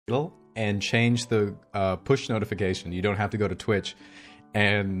and change the push notification. You don't have to go to Twitch.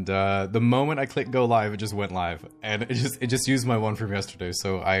 And the moment I clicked go live, it just went live, and it just used my one from yesterday.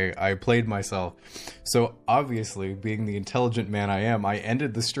 So I played myself. So obviously, being the intelligent man I am, I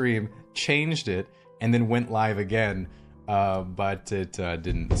ended the stream, changed it, and then went live again. But it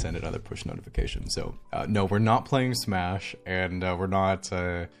didn't send another push notification. So no, we're not playing Smash, and we're not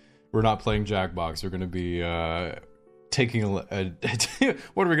playing Jackbox. We're going to be taking what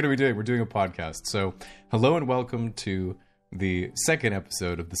are we going to be doing? We're doing a podcast. So hello and welcome to the second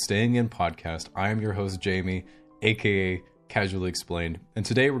episode of the Staying In podcast. I am your host, Jamie, aka Casually Explained. And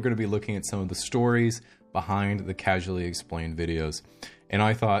today we're going to be looking at some of the stories behind the Casually Explained videos. And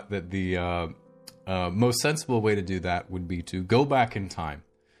I thought that the most sensible way to do that would be to go back in time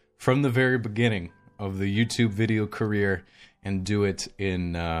from the very beginning of the YouTube video career and do it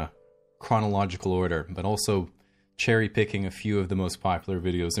in chronological order, but also cherry picking a few of the most popular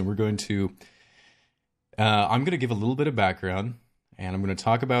videos. And we're going to I'm going to give a little bit of background, and I'm going to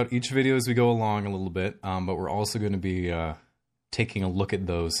talk about each video as we go along a little bit, but we're also going to be taking a look at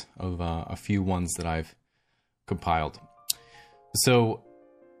those of a few ones that I've compiled. So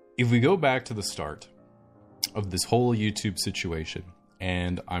if we go back to the start of this whole YouTube situation,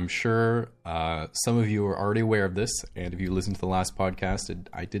 and I'm sure some of you are already aware of this, and if you listened to the last podcast,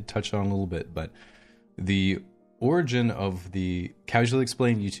 I did touch on a little bit, but the origin of the Casually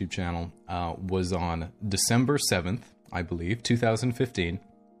Explained YouTube channel was on December 7th, I believe, 2015.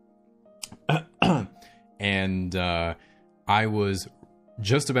 And I was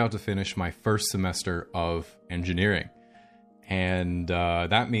just about to finish my first semester of engineering. And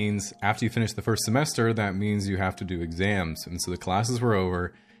that means after you finish the first semester, that means you have to do exams. And so the classes were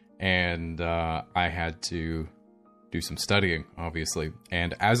over, and I had to do some studying, obviously.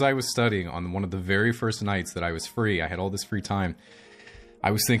 And as I was studying on one of the very first nights that I was free, I had all this free time,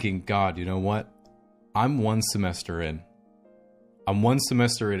 I was thinking, God, you know what? I'm one semester in. I'm one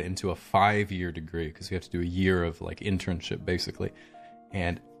semester into a 5-year degree, because you have to do a year of like internship, basically.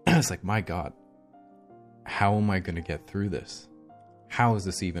 And it's like, my God, how am I going to get through this? How is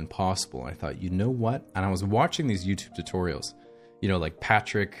this even possible? And I thought, you know what? And I was watching these YouTube tutorials, you know, like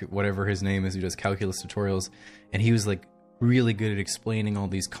Patrick, whatever his name is, who does calculus tutorials. And he was like really good at explaining all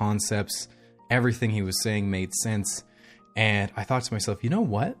these concepts. Everything he was saying made sense. And I thought to myself, you know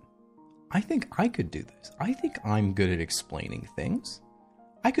what? I think I could do this. I think I'm good at explaining things.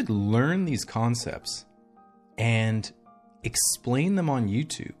 I could learn these concepts and explain them on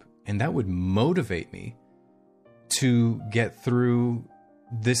YouTube. And that would motivate me to get through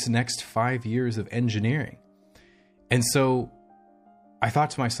this next 5 years of engineering. And so I thought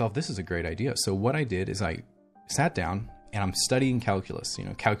to myself, this is a great idea. So what I did is I sat down and I'm studying calculus, you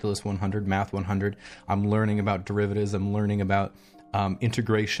know, calculus 100, math 100. I'm learning about derivatives. I'm learning about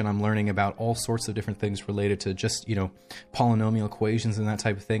integration. I'm learning about all sorts of different things related to just, you know, polynomial equations and that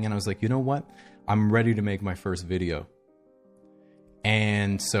type of thing. And I was like, you know what? I'm ready to make my first video.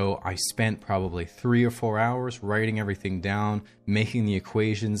 And so I spent probably 3 or 4 hours writing everything down, making the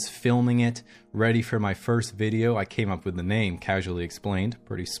equations, filming it, ready for my first video. I came up with the name Casually Explained,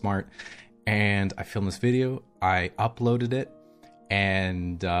 pretty smart. And I filmed this video, I uploaded it,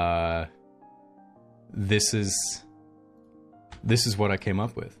 and this is what I came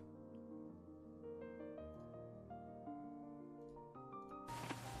up with.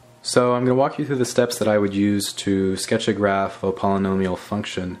 So I'm going to walk you through the steps that I would use to sketch a graph of a polynomial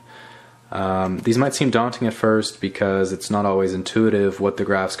function. These might seem daunting at first because it's not always intuitive what the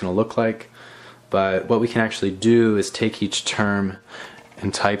graph's going to look like, but what we can actually do is take each term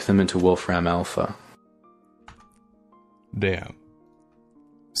and type them into Wolfram Alpha. Damn.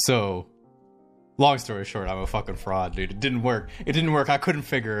 So, long story short, I'm a fucking fraud, dude. It didn't work. I couldn't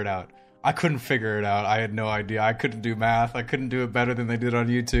figure it out. I had no idea. I couldn't do math. I couldn't do it better than they did on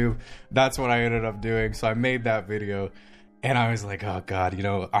YouTube. That's what I ended up doing. So I made that video, and I was like, oh God, you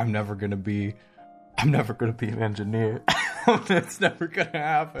know, I'm never gonna be an engineer. That's never gonna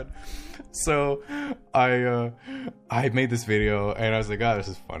happen. So I made this video, and I was like, oh, this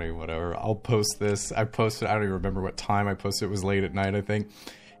is funny, whatever. I'll post this. I posted, I don't even remember what time I posted. It was late at night, I think.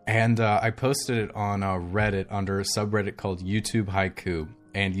 And I posted it on Reddit under a subreddit called YouTube Haiku.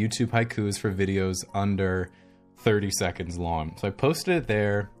 And YouTube Haiku is for videos under 30 seconds long. So I posted it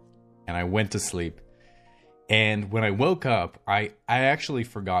there, and I went to sleep. And when I woke up, I actually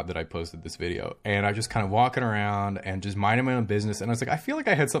forgot that I posted this video. And I just kind of walking around and just minding my own business. And I was like, I feel like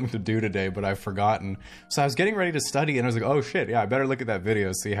I had something to do today, but I've forgotten. So I was getting ready to study, and I was like, oh shit, yeah, I better look at that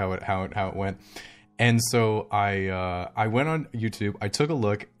video, see how it went. And so I went on YouTube, I took a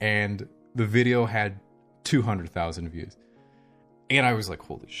look, and the video had 200,000 views. And I was like,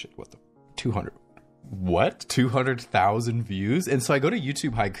 holy shit, what the 200,000 views? And so I go to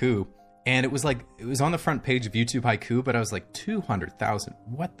YouTube Haiku, and it was on the front page of YouTube Haiku, but I was like, 200,000,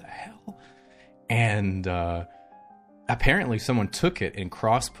 what the hell? And apparently someone took it and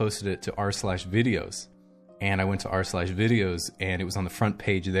cross-posted it to r/videos. And I went to r/videos, and it was on the front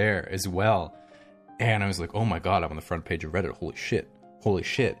page there as well. And I was like, oh my God, I'm on the front page of Reddit. Holy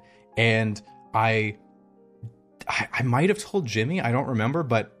shit. And I might have told Jimmy, I don't remember,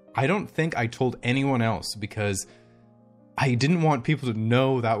 but I don't think I told anyone else, because I didn't want people to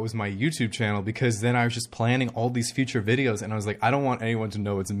know that was my YouTube channel, because then I was just planning all these future videos, and I was like, I don't want anyone to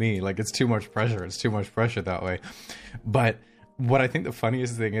know it's me. Like, it's too much pressure. It's too much pressure that way. But what I think the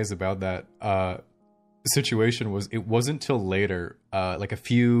funniest thing is about that situation was, it wasn't till later, like a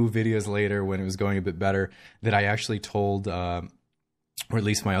few videos later, when it was going a bit better, that I actually told, or at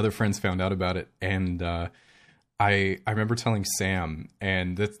least my other friends found out about it. And I remember telling Sam,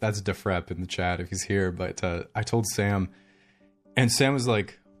 and that's Defrep in the chat if he's here, but I told Sam, and Sam was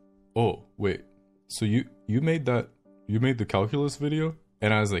like, oh wait, so you made the calculus video?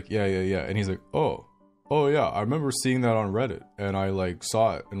 And I was like, yeah. And he's like, oh yeah, I remember seeing that on Reddit, and I like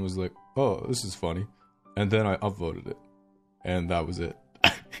saw it and was like, oh, this is funny. And then I upvoted it, and that was it.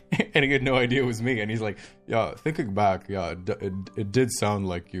 And he had no idea it was me. And he's like, yeah, thinking back, yeah, it did sound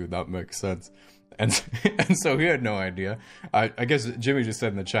like you. That makes sense. And so he had no idea. I guess Jimmy just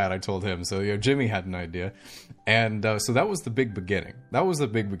said in the chat, I told him. So, Jimmy had an idea. And so that was the big beginning. That was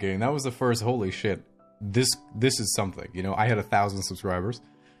the first, holy shit, this is something. I had 1,000 subscribers.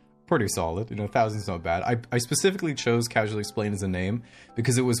 Pretty solid. 1,000's not bad. I specifically chose Casually Explained as a name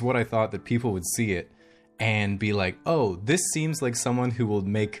because it was what I thought that people would see it and be like, oh, this seems like someone who will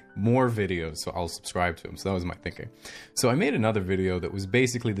make more videos, so I'll subscribe to him. So that was my thinking. So I made another video that was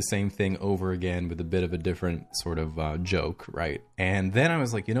basically the same thing over again with a bit of a different sort of joke, right? And then I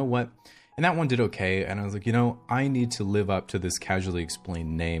was like, you know what? And that one did okay. And I was like, I need to live up to this Casually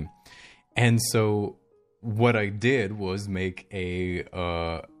Explained name. And so what I did was make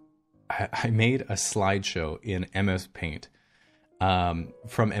I made a slideshow in MS Paint.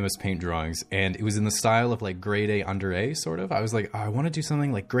 From MS Paint drawings, and it was in the style of like grade A under A, sort of. I was like, I want to do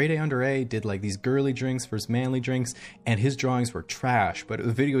something like grade A under A did like these girly drinks versus manly drinks, and his drawings were trash, but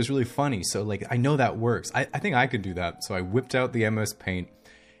the video was really funny, so like I know that works. I think I could do that. So I whipped out the MS Paint,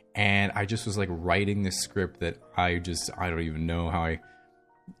 and I just was like writing this script that I don't even know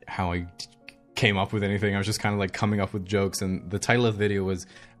how I came up with anything. I was just kind of like coming up with jokes, and the title of the video was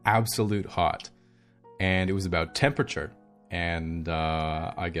Absolute Hot, and it was about temperature. And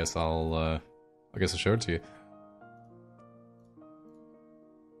I guess I'll show it to you.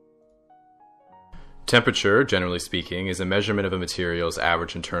 Temperature, generally speaking, is a measurement of a material's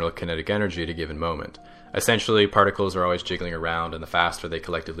average internal kinetic energy at a given moment. Essentially, particles are always jiggling around, and the faster they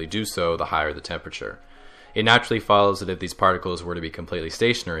collectively do so, the higher the temperature. It naturally follows that if these particles were to be completely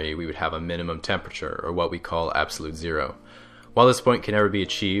stationary, we would have a minimum temperature, or what we call absolute zero. While this point can never be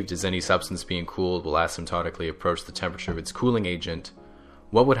achieved, as any substance being cooled will asymptotically approach the temperature of its cooling agent,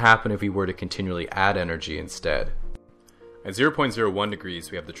 what would happen if we were to continually add energy instead? At 0.01 degrees,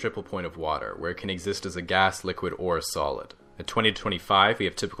 we have the triple point of water, where it can exist as a gas, liquid, or a solid. At 20 to 25, we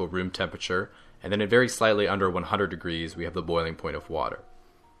have typical room temperature, and then at very slightly under 100 degrees, we have the boiling point of water.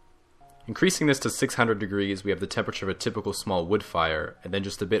 Increasing this to 600 degrees, we have the temperature of a typical small wood fire, and then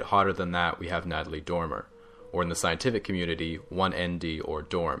just a bit hotter than that, we have Natalie Dormer, or in the scientific community, 1 ND or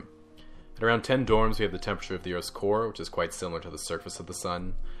Dorm. At around 10 dorms, we have the temperature of the Earth's core, which is quite similar to the surface of the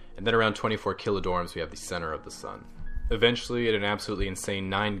Sun, and then around 24 kilodorms, we have the center of the Sun. Eventually, at an absolutely insane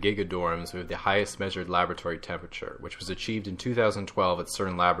 9 gigadorms, we have the highest measured laboratory temperature, which was achieved in 2012 at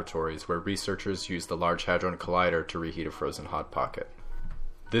CERN laboratories, where researchers used the Large Hadron Collider to reheat a frozen Hot Pocket.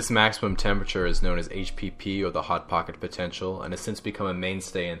 This maximum temperature is known as HPP, or the Hot Pocket Potential, and has since become a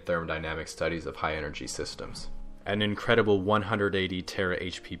mainstay in thermodynamic studies of high-energy systems. At an incredible 180 tera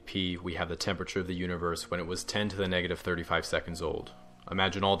HPP, we have the temperature of the universe when it was 10 to the negative 35 seconds old.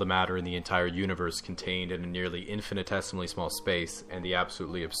 Imagine all the matter in the entire universe contained in a nearly infinitesimally small space, and the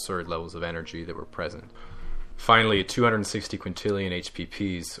absolutely absurd levels of energy that were present. Finally, at 260 quintillion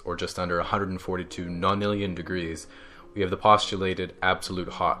HPPs, or just under 142 nonillion degrees, we have the postulated absolute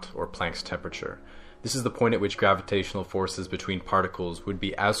hot, or Planck's temperature. This is the point at which gravitational forces between particles would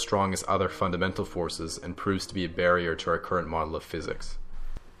be as strong as other fundamental forces and proves to be a barrier to our current model of physics.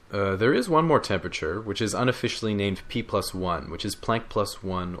 There is one more temperature, which is unofficially named P+1, which is Planck plus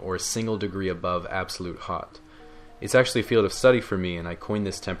 1, or a single degree above absolute hot. It's actually a field of study for me, and I coined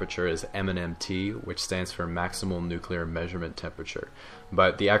this temperature as MNMT, which stands for Maximal Nuclear Measurement Temperature.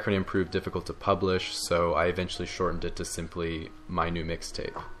 But the acronym proved difficult to publish, so I eventually shortened it to simply My New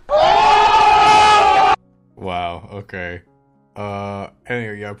Mixtape. Wow, okay.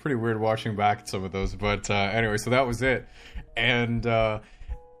 Anyway, yeah, pretty weird watching back some of those, but anyway, so that was it. And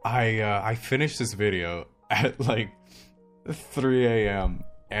I finished this video at like 3 a.m.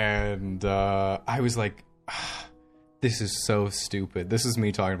 and I was like, this is so stupid. This is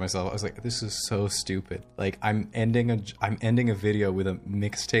me talking to myself. I was like, this is so stupid. Like, I'm ending a video with a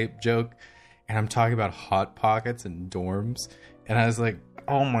mixtape joke, and I'm talking about Hot Pockets and dorms, and I was like,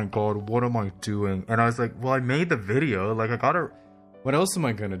 oh my god, what am I doing? And I was like, well, I made the video. Like, what else am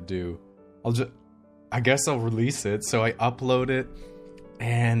I gonna do? I guess I'll release it. So I upload it,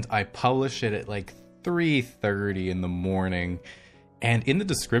 and I publish it at like 3:30 in the morning. And in the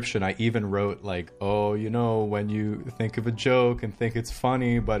description, I even wrote like, oh, you know, when you think of a joke and think it's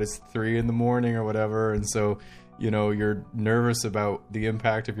funny, but it's 3 in the morning or whatever. And so, you know, you're nervous about the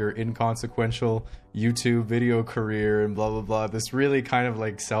impact of your inconsequential YouTube video career and blah, blah, blah. This really kind of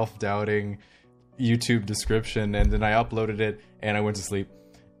like self-doubting YouTube description. And then I uploaded it and I went to sleep.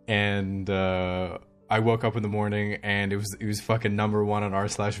 And I woke up in the morning and it was fucking #1 on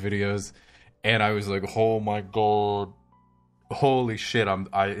r/videos. And I was like, oh my god. Holy shit,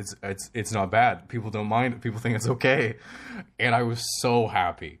 it's not bad. People don't mind it. People think it's okay. And I was so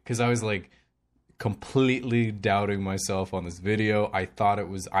happy because I was like completely doubting myself on this video. I thought it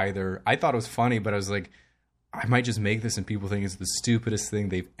was funny, but I was like, I might just make this and people think it's the stupidest thing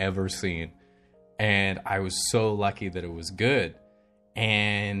they've ever seen. And I was so lucky that it was good.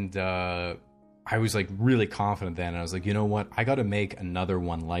 And I was like really confident then. And I was like, you know what? I got to make another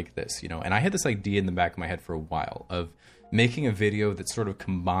one like this, you know? And I had this idea in the back of my head for a while of making a video that sort of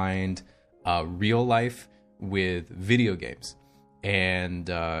combined real life with video games. And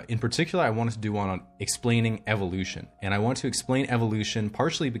in particular, I wanted to do one on explaining evolution. And I want to explain evolution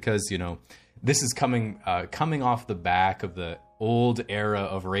partially because, you know, this is coming off the back of the old era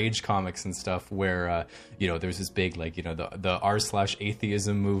of rage comics and stuff where, you know, there's this big, like, you know, the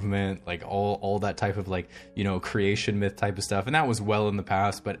r/atheism movement, like all that type of, like, you know, creation myth type of stuff. And that was well in the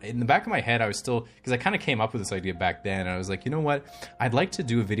past. But in the back of my head, I was still, because I kind of came up with this idea back then. And I was like, you know what? I'd like to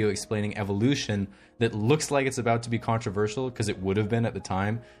do a video explaining evolution that looks like it's about to be controversial, because it would have been at the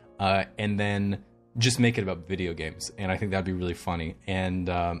time. And then just make it about video games. And I think that'd be really funny.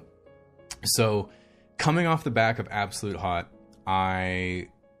 And so coming off the back of Absolute Hot, I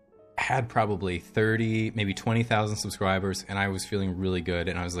had probably 30, maybe 20,000 subscribers, and I was feeling really good.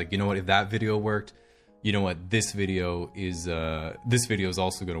 And I was like, you know what? If that video worked, you know what? This video is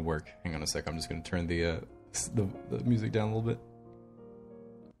also going to work. Hang on a sec. I'm just going to turn the music down a little bit.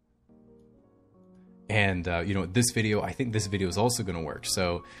 And you know, I think this video is also going to work.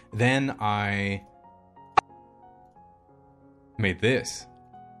 So then I made this.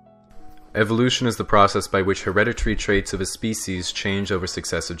 Evolution is the process by which hereditary traits of a species change over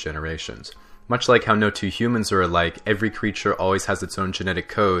successive generations. Much like how no two humans are alike, every creature always has its own genetic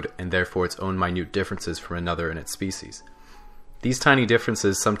code, and therefore its own minute differences from another in its species. These tiny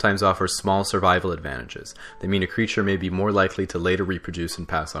differences sometimes offer small survival advantages that mean a creature may be more likely to later reproduce and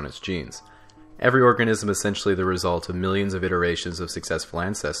pass on its genes. Every organism is essentially the result of millions of iterations of successful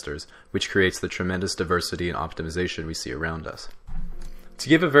ancestors, which creates the tremendous diversity and optimization we see around us. To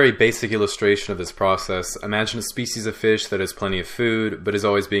give a very basic illustration of this process, imagine a species of fish that has plenty of food, but is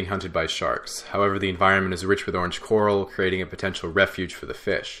always being hunted by sharks. However, the environment is rich with orange coral, creating a potential refuge for the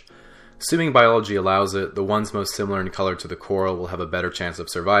fish. Assuming biology allows it, the ones most similar in color to the coral will have a better chance of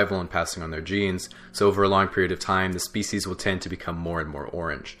survival and passing on their genes, so over a long period of time, the species will tend to become more and more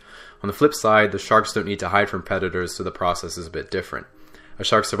orange. On the flip side, the sharks don't need to hide from predators, so the process is a bit different. A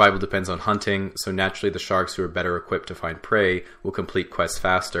shark's survival depends on hunting, so naturally the sharks who are better equipped to find prey will complete quests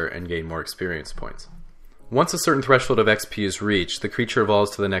faster and gain more experience points. Once a certain threshold of XP is reached, the creature evolves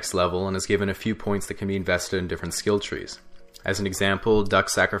to the next level and is given a few points that can be invested in different skill trees. As an example,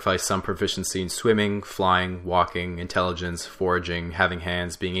 ducks sacrifice some proficiency in swimming, flying, walking, intelligence, foraging, having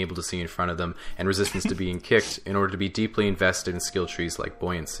hands, being able to see in front of them, and resistance to being kicked in order to be deeply invested in skill trees like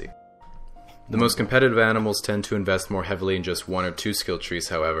buoyancy. The most competitive animals tend to invest more heavily in just 1 or 2 skill trees,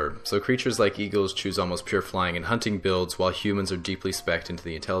 however, so creatures like eagles choose almost pure flying and hunting builds, while humans are deeply spec'd into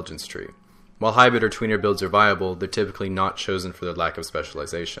the intelligence tree. While hybrid or tweener builds are viable, they're typically not chosen for their lack of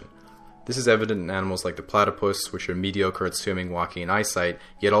specialization. This is evident in animals like the platypus, which are mediocre at swimming, walking, and eyesight,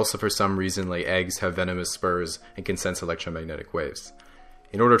 yet also for some reason lay eggs, have venomous spurs, and can sense electromagnetic waves.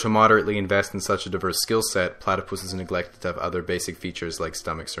 In order to moderately invest in such a diverse skill set, platypuses are neglected to have other basic features like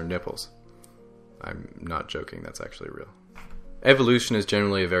stomachs or nipples. I'm not joking, that's actually real. Evolution is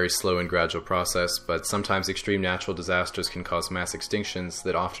generally a very slow and gradual process, but sometimes extreme natural disasters can cause mass extinctions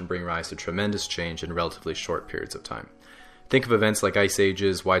that often bring rise to tremendous change in relatively short periods of time. Think of events like ice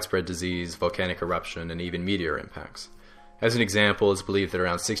ages, widespread disease, volcanic eruption, and even meteor impacts. As an example, it's believed that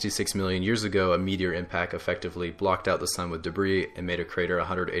around 66 million years ago, a meteor impact effectively blocked out the sun with debris and made a crater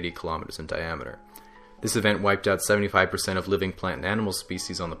 180 kilometers in diameter. This event wiped out 75% of living plant and animal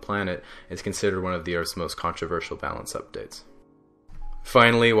species on the planet and is considered one of the Earth's most controversial balance updates.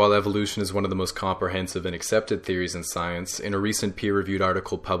 Finally, while evolution is one of the most comprehensive and accepted theories in science, in a recent peer-reviewed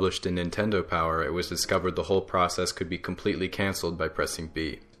article published in Nintendo Power, it was discovered the whole process could be completely cancelled by pressing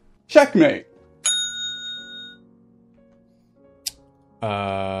B. Checkmate!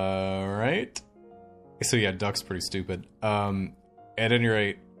 Right. So yeah, Duck's pretty stupid. At any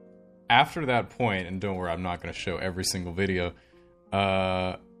rate, after that point, and don't worry, I'm not going to show every single video.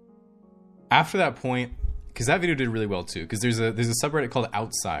 After that point, because that video did really well too, because there's a subreddit called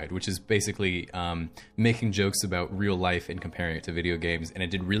Outside, which is basically making jokes about real life and comparing it to video games, and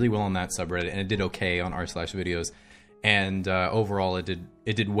it did really well on that subreddit, and it did okay on r/videos, and overall it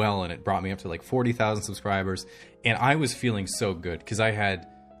did well, and it brought me up to like 40,000 subscribers, and I was feeling so good because I had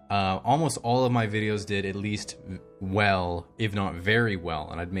almost all of my videos did at least well, if not very well,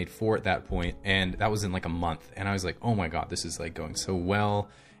 and I'd made 4 at that point, and that was in like a month, and I was like, oh my god, this is like going so well.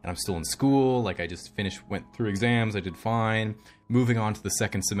 And I'm still in school, like I just went through exams, I did fine, moving on to the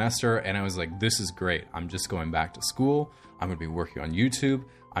second semester, and I was like, this is great. I'm just going back to school, I'm going to be working on YouTube,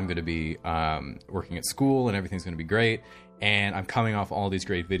 I'm going to be working at school, and everything's going to be great, and I'm coming off all these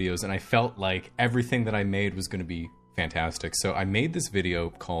great videos, and I felt like everything that I made was going to be fantastic. So I made this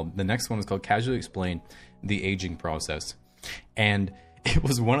video the next one is called Casually Explain the Aging Process, and it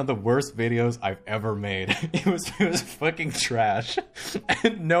was one of the worst videos I've ever made. It was fucking trash.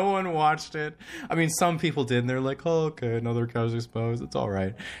 And no one watched it. I mean, some people did, and they're like, oh, okay, another Casually Exposed, it's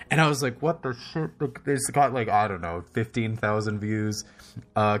alright. And I was like, what the shit? It's got like, I don't know, 15,000 views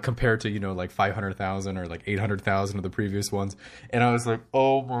compared to, you know, like 500,000 or like 800,000 of the previous ones. And I was like,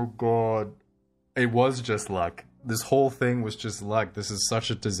 oh my god. It was just luck. This whole thing was just luck. This is such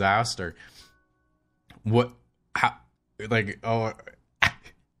a disaster. What's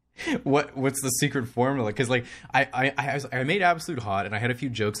the secret formula? Because like I made Absolute Hot, and I had a few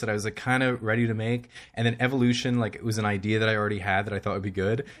jokes that I was like kind of ready to make, and then Evolution, like it was an idea that I already had that I thought would be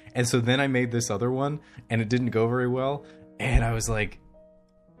good, and so then I made this other one and it didn't go very well, and I was like,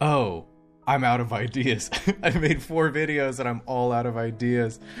 oh, I'm out of ideas. I made 4 videos and I'm all out of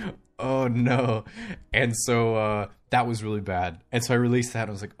ideas. Oh no. And so that was really bad, and so I released that and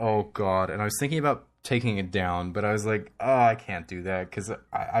I was like, oh god. And I was thinking about taking it down, but I was like, oh, I can't do that, because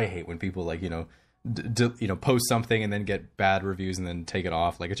I hate when people like, you know, post something and then get bad reviews and then take it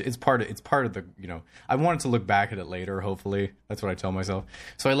off. Like it's part of the, you know, I wanted to look back at it later, hopefully. That's what I tell myself.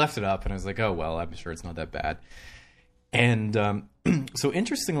 So I left it up and I was like, oh well, I'm sure it's not that bad. And so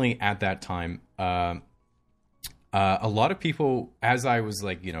interestingly, at that time, a lot of people, as I was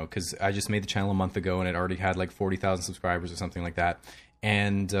like, you know, because I just made the channel a month ago and it already had like 40,000 subscribers or something like that,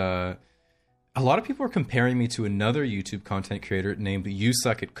 and a lot of people are comparing me to another YouTube content creator named You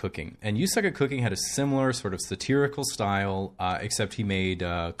Suck at Cooking. And You Suck at Cooking had a similar sort of satirical style, except he made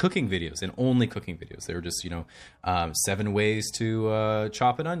cooking videos, and only cooking videos. They were just, you know, 7 ways to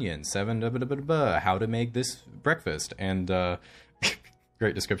chop an onion, 7 how to make this breakfast, and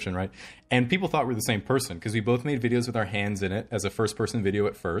great description, right? And people thought we were the same person, because we both made videos with our hands in it as a first-person video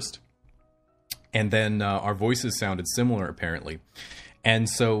at first. And then our voices sounded similar, apparently. And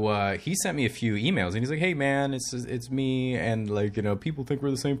so he sent me a few emails, and he's like, hey man, it's me, and like, you know, people think we're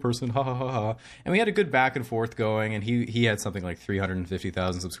the same person, ha ha ha ha. And we had a good back and forth going, and he had something like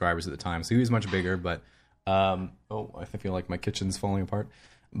 350,000 subscribers at the time, so he was much bigger. But oh, I feel like my kitchen's falling apart.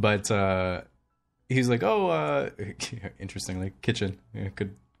 But he's like, oh, interestingly, kitchen, yeah,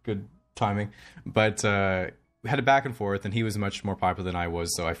 good timing. But we had a back and forth, and he was much more popular than I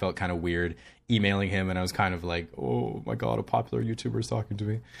was, so I felt kind of weird emailing him, and I was kind of like, oh my god, a popular YouTuber is talking to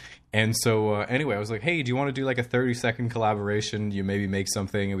me. And so anyway, I was like, hey, do you want to do like a 30-second collaboration? You maybe make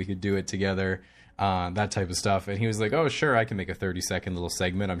something and we could do it together, that type of stuff. And he was like, oh sure, I can make a 30-second little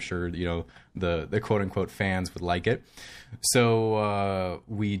segment. I'm sure, you know, the quote-unquote fans would like it. So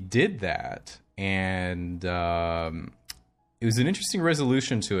we did that, and it was an interesting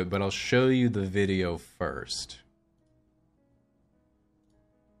resolution to it, but I'll show you the video first.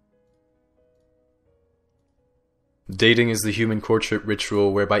 Dating is the human courtship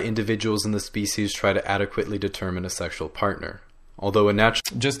ritual whereby individuals in the species try to adequately determine a sexual partner. Although a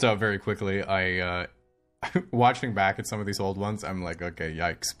natural... Just very quickly, watching back at some of these old ones, I'm like, okay,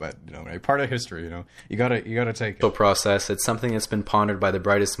 yikes. But part of history. You gotta take it. Process. It's something that's been pondered by the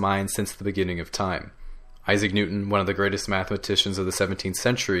brightest minds since the beginning of time. Isaac Newton, one of the greatest mathematicians of the 17th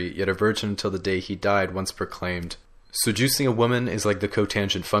century, yet a virgin until the day he died, once proclaimed, "Seducing a woman is like the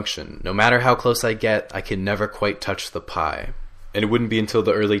cotangent function. No matter how close I get, I can never quite touch the pie." And it wouldn't be until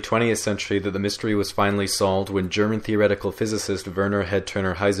the early 20th century that the mystery was finally solved when German theoretical physicist Werner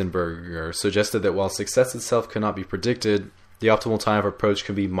Headturner Heisenberger suggested that while success itself cannot be predicted, the optimal time of approach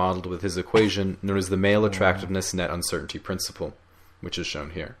can be modeled with his equation known as the male attractiveness net uncertainty principle, which is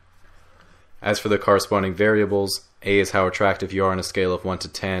shown here. As for the corresponding variables, A is how attractive you are on a scale of 1 to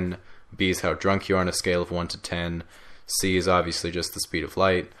 10, B is how drunk you are on a scale of 1 to 10, C is obviously just the speed of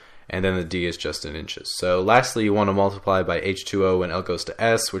light, and then the D is just in inches. So lastly, you want to multiply by H2O when L goes to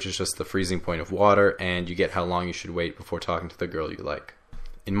S, which is just the freezing point of water, and you get how long you should wait before talking to the girl you like.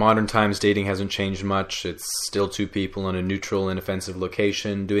 In modern times, dating hasn't changed much. It's still two people in a neutral, inoffensive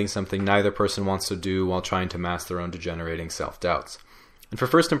location, doing something neither person wants to do while trying to mask their own degenerating self-doubts. And for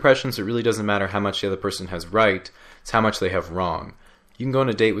first impressions, it really doesn't matter how much the other person has right, it's how much they have wrong. You can go on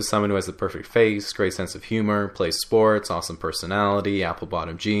a date with someone who has the perfect face, great sense of humor, plays sports, awesome personality,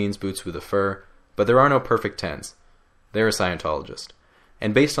 apple-bottom jeans, boots with a fur, but there are no perfect 10s. They're a Scientologist.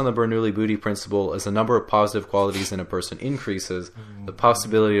 And based on the Bernoulli Booty principle, as the number of positive qualities in a person increases, the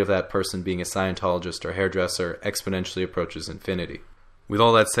possibility of that person being a Scientologist or hairdresser exponentially approaches infinity. With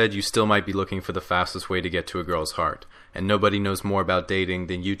all that said, you still might be looking for the fastest way to get to a girl's heart, and nobody knows more about dating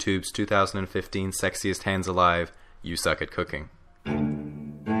than YouTube's 2015 Sexiest Hands Alive, You Suck at Cooking.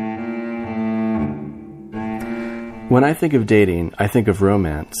 When I think of dating, I think of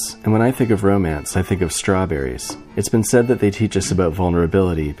romance, and when I think of romance, I think of strawberries. It's been said that they teach us about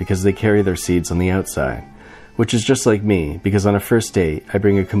vulnerability because they carry their seeds on the outside, which is just like me, because on a first date, I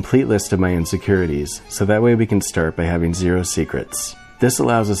bring a complete list of my insecurities, so that way we can start by having zero secrets. This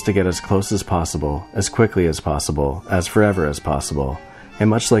allows us to get as close as possible, as quickly as possible, as forever as possible. And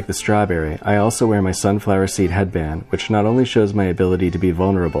much like the strawberry, I also wear my sunflower seed headband, which not only shows my ability to be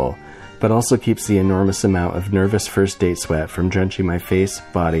vulnerable, but also keeps the enormous amount of nervous first date sweat from drenching my face,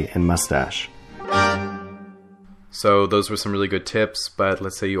 body, and mustache. So those were some really good tips, but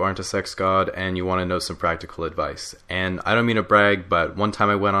let's say you aren't a sex god and you want to know some practical advice. And I don't mean to brag, but one time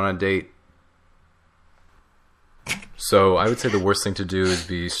I went on a date. So I would say the worst thing to do is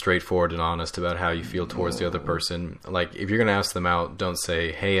be straightforward and honest about how you feel towards the other person. Like, if you're going to ask them out, don't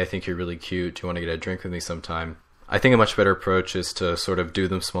say, "Hey, I think you're really cute. Do you want to get a drink with me sometime?" I think a much better approach is to sort of do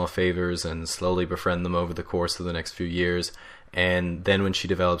them small favors and slowly befriend them over the course of the next few years. And then when she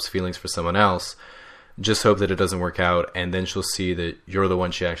develops feelings for someone else, just hope that it doesn't work out, and then she'll see that you're the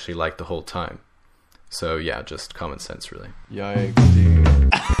one she actually liked the whole time. So yeah, just common sense, really. Yikes,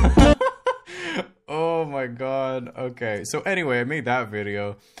 dude. Oh my god. Okay. So anyway, I made that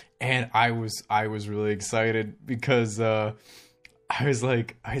video and I was really excited because I was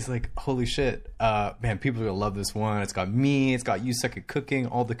like, holy shit, man, people are gonna love this one. It's got me, it's got You Suck at Cooking,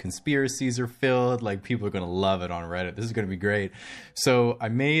 all the conspiracies are filled, like people are gonna love it on Reddit. This is gonna be great. So I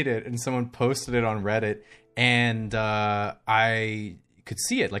made it and someone posted it on Reddit, and I could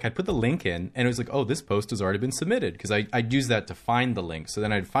see it. Like, I'd put the link in and it was like, oh, this post has already been submitted, because I'd use that to find the link. So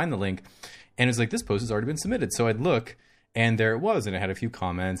then I'd find the link and it was like, this post has already been submitted. So I'd look, and there it was, and it had a few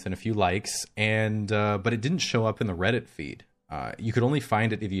comments and a few likes, and but it didn't show up in the Reddit feed. You could only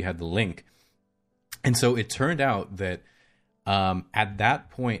find it if you had the link. And so it turned out that at that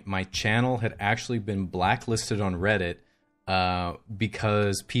point, my channel had actually been blacklisted on Reddit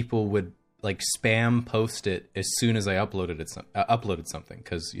because people would like spam post it as soon as I uploaded something.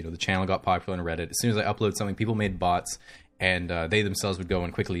 Because, you know, the channel got popular on Reddit. As soon as I uploaded something, people made bots, and they themselves would go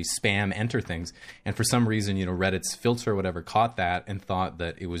and quickly spam enter things. And for some reason, you know, Reddit's filter or whatever caught that and thought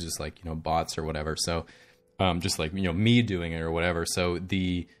that it was just like, you know, bots or whatever. So just like, you know, me doing it or whatever. So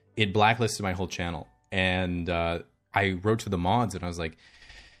it blacklisted my whole channel. And I wrote to the mods and I was like,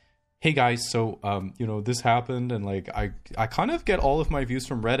 hey guys, so, you know, this happened, and like, I kind of get all of my views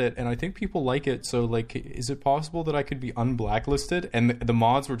from Reddit, and I think people like it. So like, is it possible that I could be unblacklisted? And the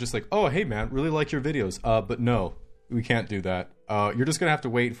mods were just like, oh, hey man, really like your videos. But no, we can't do that. You're just gonna have to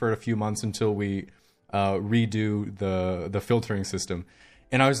wait for a few months until we redo the filtering system.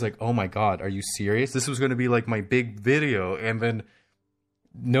 And I was like, oh my god, are you serious? This was gonna be like my big video, and then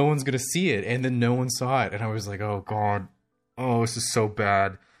no one's gonna see it, and then no one saw it. And I was like, oh god, oh, this is so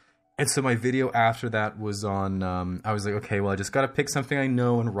bad. And so my video after that was on, I was like, okay, well, I just got to pick something I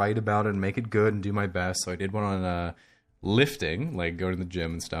know and write about it and make it good and do my best. So I did one on lifting, like going to the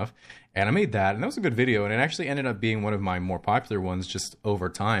gym and stuff. And I made that, and that was a good video, and it actually ended up being one of my more popular ones just over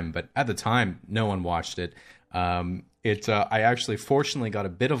time. But at the time, no one watched it. I actually fortunately got a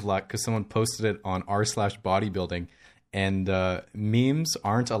bit of luck because someone posted it on r/bodybuilding, and memes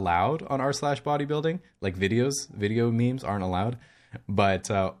aren't allowed on r/bodybuilding, like video memes aren't allowed. But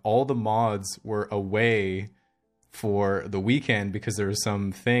all the mods were away for the weekend because there was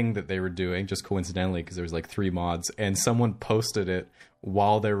some thing that they were doing, just coincidentally, because there was like 3 mods, and someone posted it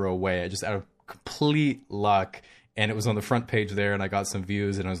while they were away, just out of complete luck. And it was on the front page there, and I got some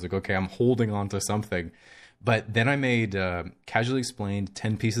views, and I was like, okay, I'm holding on to something. But then I made Casually Explained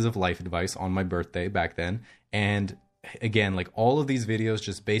 10 pieces of life advice on my birthday back then. And again, like all of these videos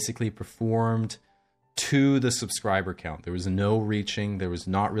just basically performed to the subscriber count. There was no reaching. There was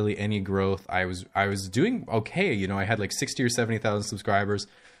not really any growth. I was doing okay. You know, I had like 60 or 70,000 subscribers,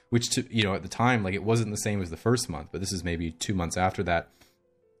 which at the time, like it wasn't the same as the first month, but this is maybe 2 months after that.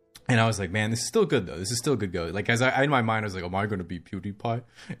 And I was like, man, this is still good though. This is still good go. Like as I in my mind, I was like, am I going to be PewDiePie?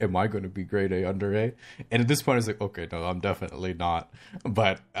 Am I going to be grade A under A? And at this point, I was like, okay, no, I'm definitely not.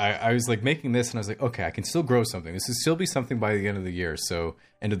 But I was like making this, and I was like, okay, I can still grow something. This will still be something by the end of the year. So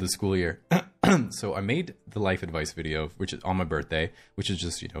end of the school year. So I made the life advice video, which is on my birthday, which is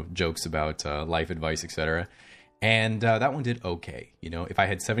just, jokes about life advice, etc. And that one did okay. If I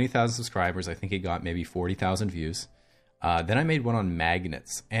had 70,000 subscribers, I think it got maybe 40,000 views. Then I made one on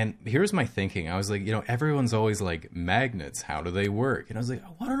magnets. And here's my thinking. I was like, everyone's always like, magnets, how do they work? And I was like,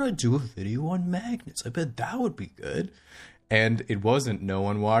 why don't I do a video on magnets? I bet that would be good. And it wasn't. No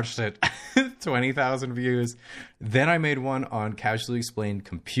one watched it. 20,000 views. Then I made one on Casually Explained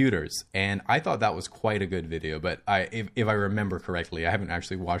computers. And I thought that was quite a good video. But if I remember correctly, I haven't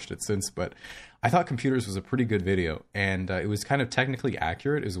actually watched it since, but I thought computers was a pretty good video. And it was kind of technically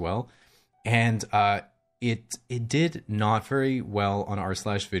accurate as well. And it did not very well on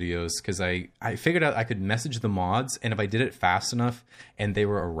r/videos because I figured out I could message the mods, and if I did it fast enough and they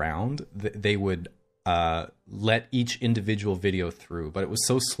were around, they would let each individual video through. But it was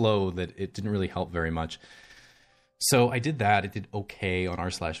so slow that it didn't really help very much. So I did that. It did okay on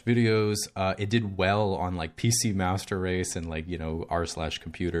r/videos. It did well on like PC Master Race and like,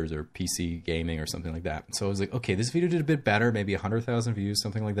 r/computers or PC gaming or something like that. So I was like, okay, this video did a bit better, maybe 100,000 views,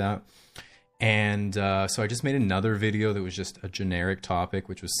 something like that. And so I just made another video that was just a generic topic,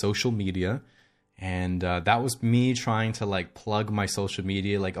 which was social media. And that was me trying to like plug my social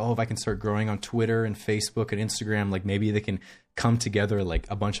media, like, oh, if I can start growing on Twitter and Facebook and Instagram, like maybe they can come together like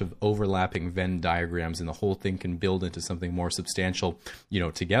a bunch of overlapping Venn diagrams and the whole thing can build into something more substantial,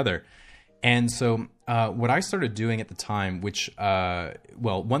 together. And so what I started doing at the time, which,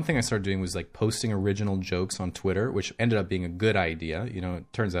 one thing I started doing was like posting original jokes on Twitter, which ended up being a good idea.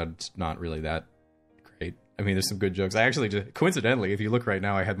 It turns out it's not really that great. I mean, there's some good jokes. I actually just, coincidentally, if you look right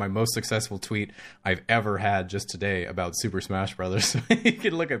now, I had my most successful tweet I've ever had just today about Super Smash Brothers. So you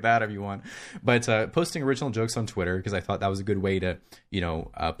can look at that if you want. But posting original jokes on Twitter, because I thought that was a good way to,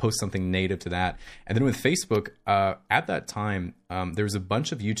 post something native to that. And then with Facebook, at that time, there was a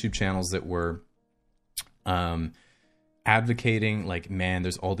bunch of YouTube channels that were advocating like, man,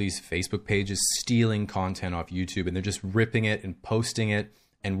 there's all these Facebook pages stealing content off YouTube, and they're just ripping it and posting it.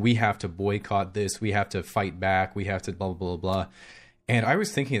 And we have to boycott this. We have to fight back. We have to blah, blah, blah, blah. And I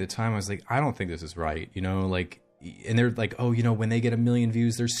was thinking at the time, I was like, I don't think this is right. And they're like, oh, when they get 1 million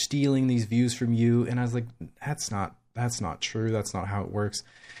views, they're stealing these views from you. And I was like, that's not true. That's not how it works.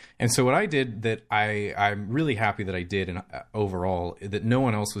 And so what I did that I'm really happy that I did, and overall that no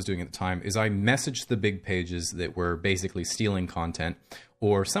one else was doing at the time, is I messaged the big pages that were basically stealing content,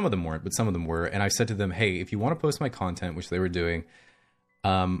 or some of them weren't, but some of them were. And I said to them, hey, if you want to post my content, which they were doing,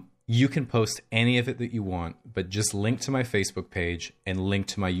 you can post any of it that you want, but just link to my Facebook page and link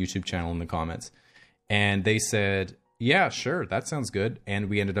to my YouTube channel in the comments. And they said, yeah, sure, that sounds good. And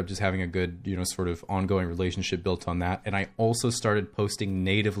we ended up just having a good, sort of ongoing relationship built on that. And I also started posting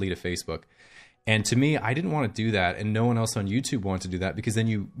natively to Facebook. And to me, I didn't want to do that. And no one else on YouTube wanted to do that, because then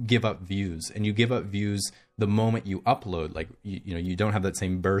you give up views, and you give up views the moment you upload. Like, you don't have that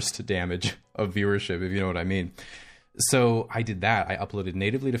same burst damage of viewership, if you know what I mean. So I did that. I uploaded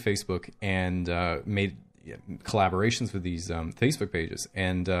natively to Facebook and made collaborations with these Facebook pages.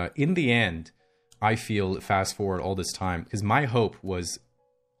 And in the end, I feel, fast forward all this time, because my hope was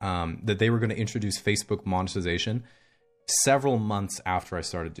that they were going to introduce Facebook monetization several months after I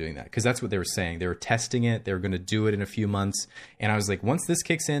started doing that, because that's what they were saying. They were testing it. They were going to do it in a few months. And I was like, once this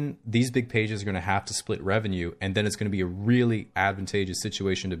kicks in, these big pages are going to have to split revenue. And then it's going to be a really advantageous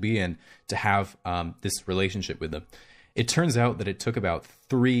situation to be in to have this relationship with them. It turns out that it took about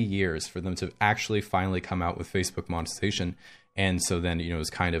 3 years for them to actually finally come out with Facebook monetization. And so then, it was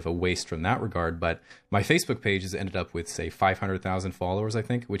kind of a waste from that regard. But my Facebook page has ended up with, say, 500,000 followers, I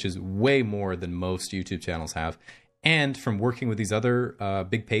think, which is way more than most YouTube channels have. And from working with these other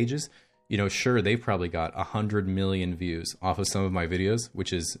big pages, sure, they've probably got 100 million views off of some of my videos,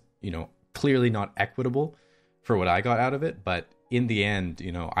 which is, clearly not equitable for what I got out of it. But in the end,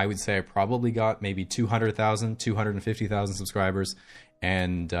 I would say I probably got maybe 200,000, 250,000 subscribers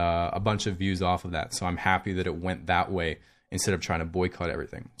and a bunch of views off of that. So I'm happy that it went that way instead of trying to boycott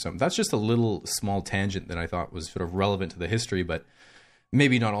everything. So that's just a little small tangent that I thought was sort of relevant to the history, but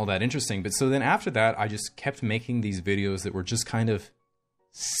maybe not all that interesting. But so then after that, I just kept making these videos that were just kind of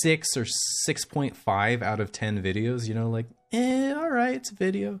 6 or 6.5 out of 10 videos, all right, it's a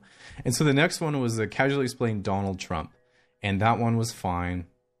video. And so the next one was a Casually Explained Donald Trump. And that one was fine.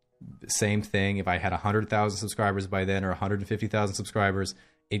 Same thing. If I had 100,000 subscribers by then or 150,000 subscribers,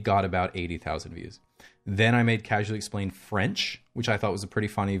 it got about 80,000 views. Then I made Casually Explained French, which I thought was a pretty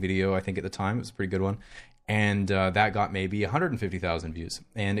funny video. I think at the time it was a pretty good one. And that got maybe 150,000 views.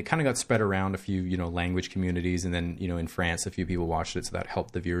 And it kind of got spread around a few, language communities. And then, in France, a few people watched it. So that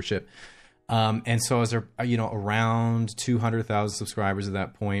helped the viewership. And so I was, around 200,000 subscribers at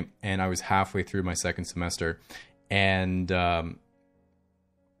that point. And I was halfway through my second semester. And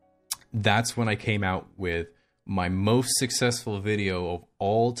that's when I came out with my most successful video of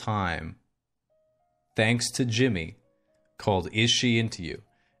all time, thanks to Jimmy, called Is She Into You?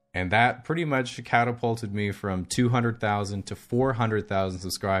 And that pretty much catapulted me from 200,000 to 400,000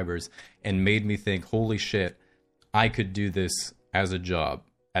 subscribers and made me think, holy shit, I could do this as a job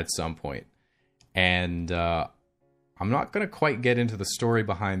at some point. And I'm not going to quite get into the story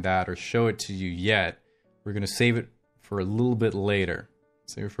behind that or show it to you yet. We're going to save it for a little bit later.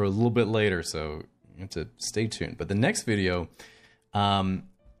 So you have to stay tuned. But the next video,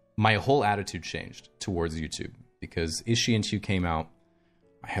 my whole attitude changed towards YouTube because Is She Into You came out.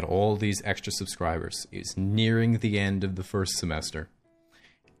 I had all these extra subscribers. It was nearing the end of the first semester.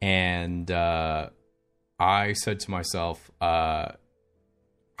 And I said to myself, I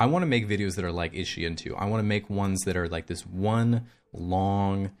want to make videos that are like Is She Into You? I want to make ones that are like this one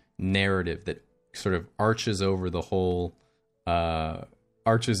long narrative that sort of arches over the whole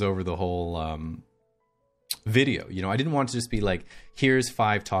video. I didn't want to just be like, here's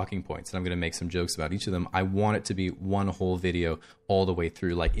 5 talking points and I'm going to make some jokes about each of them. I want it to be one whole video all the way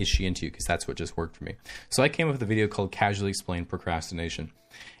through, like Is She Into You? Because that's what just worked for me. So I came up with a video called Casually Explained Procrastination.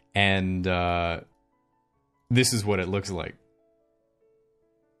 And this is what it looks like.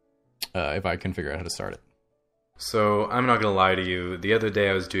 If I can figure out how to start it. So, I'm not going to lie to you, the other day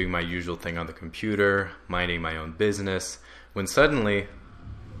I was doing my usual thing on the computer, minding my own business, when suddenly...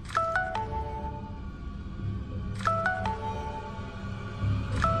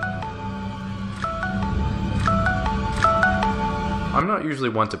 I'm not usually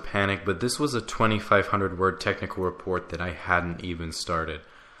one to panic, but this was a 2,500 word technical report that I hadn't even started.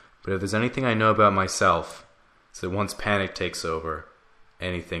 But if there's anything I know about myself, it's that once panic takes over,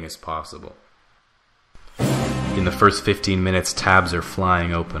 anything is possible. In the first 15 minutes, tabs are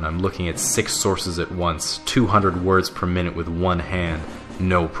flying open. I'm looking at 6 sources at once, 200 words per minute with one hand.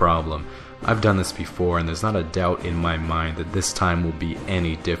 No problem. I've done this before, and there's not a doubt in my mind that this time will be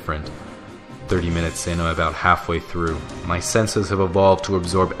any different. 30 minutes in, I'm about halfway through. My senses have evolved to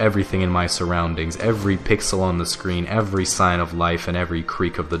absorb everything in my surroundings, every pixel on the screen, every sign of life, and every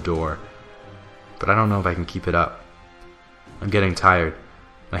creak of the door. But I don't know if I can keep it up. I'm getting tired.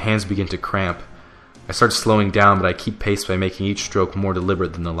 My hands begin to cramp. I start slowing down, but I keep pace by making each stroke more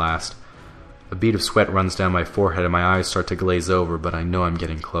deliberate than the last. A bead of sweat runs down my forehead and my eyes start to glaze over, but I know I'm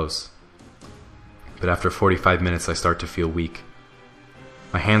getting close. But after 45 minutes, I start to feel weak.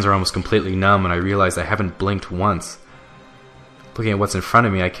 My hands are almost completely numb, and I realize I haven't blinked once. Looking at what's in front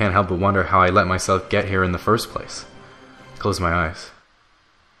of me, I can't help but wonder how I let myself get here in the first place. I close my eyes.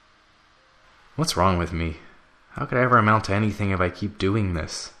 What's wrong with me? How could I ever amount to anything if I keep doing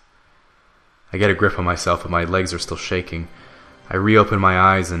this? I get a grip on myself, but my legs are still shaking. I reopen my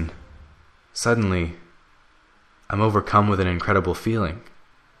eyes and suddenly I'm overcome with an incredible feeling.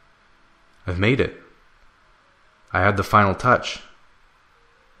 I've made it. I had the final touch.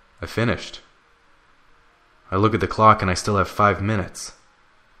 I finished. I look at the clock and I still have 5 minutes.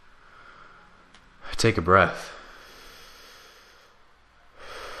 I take a breath.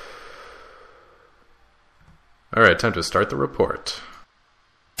 Alright, time to start the report.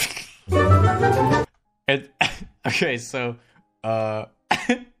 And okay, so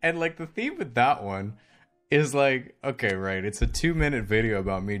and like the theme with that one is like, okay, right, it's a 2-minute video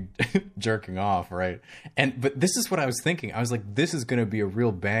about me jerking off, right? But this is what I was thinking. I was like, this is going to be a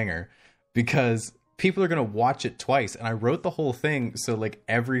real banger because people are going to watch it twice. And I wrote the whole thing so like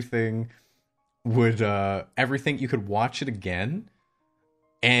everything you could watch it again.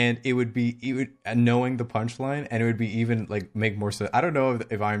 And it would knowing the punchline, and it would be even like make more sense. I don't know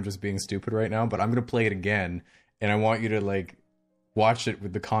if I'm just being stupid right now, but I'm gonna play it again, and I want you to like watch it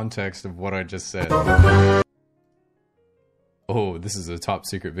with the context of what I just said. Oh, this is a top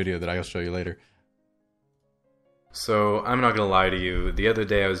secret video that I'll show you later. So, I'm not gonna lie to you, the other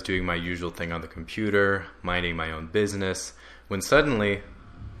day I was doing my usual thing on the computer, minding my own business, when suddenly...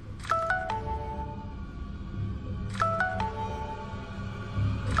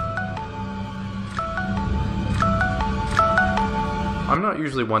 I'm not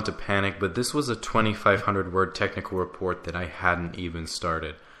usually one to panic, but this was a 2,500 word technical report that I hadn't even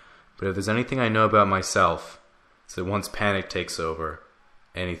started. But if there's anything I know about myself, it's that once panic takes over,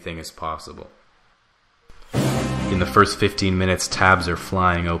 anything is possible. In the first 15 minutes, tabs are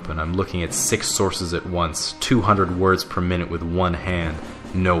flying open. I'm looking at 6 sources at once, 200 words per minute with one hand,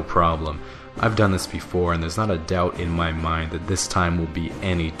 no problem. I've done this before, and there's not a doubt in my mind that this time will be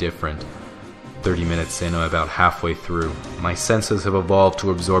any different. 30 minutes in, I'm about halfway through. My senses have evolved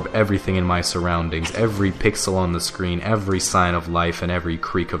to absorb everything in my surroundings, every pixel on the screen, every sign of life, and every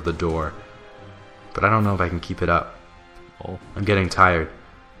creak of the door. But I don't know if I can keep it up. I'm getting tired.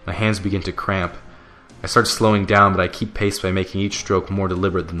 My hands begin to cramp. I start slowing down, but I keep pace by making each stroke more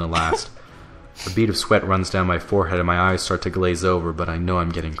deliberate than the last. A bead of sweat runs down my forehead and my eyes start to glaze over, but I know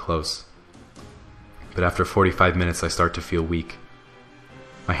I'm getting close. But after 45 minutes, I start to feel weak.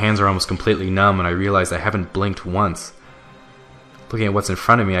 My hands are almost completely numb, and I realize I haven't blinked once. Looking at what's in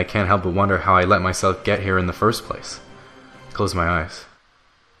front of me, I can't help but wonder how I let myself get here in the first place. I close my eyes.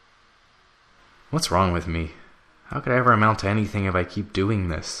 What's wrong with me? How could I ever amount to anything if I keep doing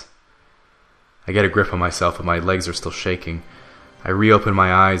this? I get a grip on myself, but my legs are still shaking. I reopen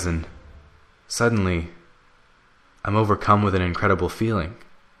my eyes, and suddenly, I'm overcome with an incredible feeling.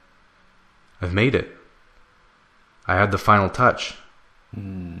 I've made it. I had the final touch.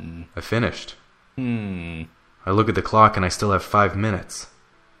 I finished. I look at the clock and I still have 5 minutes.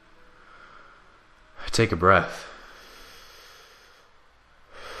 I take a breath.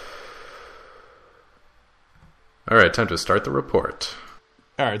 Alright, time to start the report.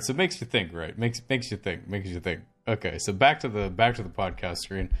 Alright, so it makes you think, right? Makes you think. Okay, so back to the podcast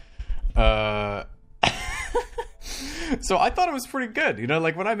screen. So I thought it was pretty good, you know.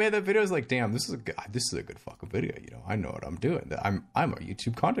 Like when I made that video, I was like, "Damn, this is a good fucking video." You know, I know what I'm doing. I'm a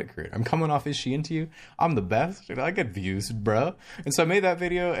YouTube content creator. I'm coming off Is She Into You? I'm the best. You know, I get views, bro. And so I made that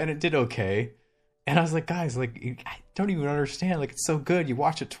video, and it did okay. And I was like, guys, like I don't even understand. Like it's so good. You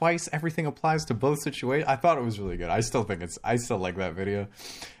watch it twice, everything applies to both situations. I thought it was really good. I still like that video.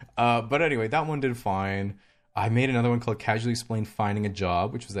 But anyway, that one did fine. I made another one called Casually Explained Finding a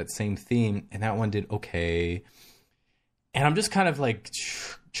Job, which was that same theme, and that one did okay. And I'm just kind of like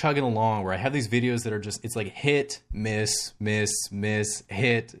chugging along where I have these videos that are just, it's like hit, miss,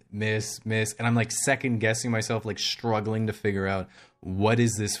 hit, miss. And I'm like second guessing myself, like struggling to figure out what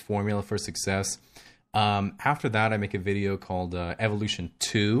is this formula for success. After that, I make a video called Evolution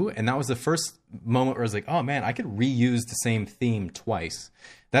 2. And that was the first moment where I was like, oh man, I could reuse the same theme twice.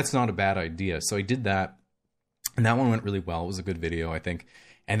 That's not a bad idea. So I did that. And that one went really well. It was a good video, I think.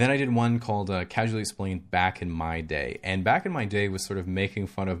 And then I did one called Casually Explained Back in My Day. And Back in My Day was sort of making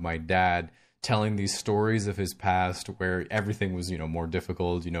fun of my dad telling these stories of his past where everything was, you know, more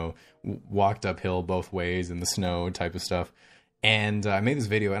difficult, you know, walked uphill both ways in the snow type of stuff. And I made this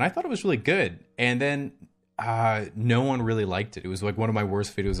video and I thought it was really good. And then no one really liked it. It was like one of my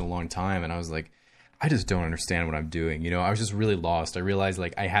worst videos in a long time. And I was like, I just don't understand what I'm doing. You know, I was just really lost. I realized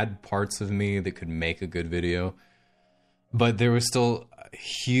like I had parts of me that could make a good video, but there was still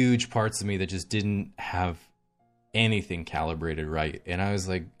huge parts of me that just didn't have anything calibrated right. And I was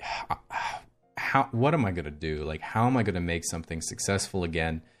like, what am I going to do? Like, how am I going to make something successful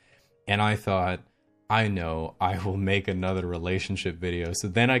again? And I thought, I know I will make another relationship video. So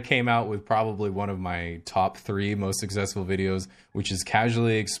then I came out with probably one of my top 3 most successful videos, which is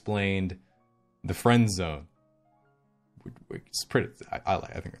Casually Explained The Friend Zone. It's pretty, I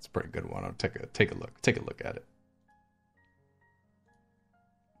think it's a pretty good one. I'll take a look at it.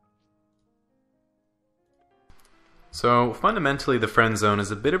 So, fundamentally, the friend zone is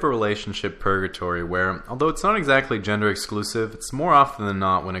a bit of a relationship purgatory where, although it's not exactly gender exclusive, it's more often than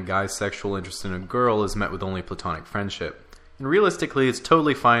not when a guy's sexual interest in a girl is met with only platonic friendship. And realistically, it's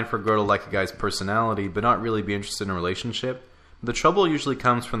totally fine for a girl to like a guy's personality but not really be interested in a relationship, The trouble usually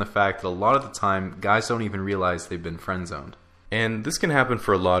comes from the fact that a lot of the time, guys don't even realize they've been friend-zoned. And this can happen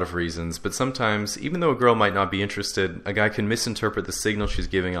for a lot of reasons, but sometimes, even though a girl might not be interested, a guy can misinterpret the signal she's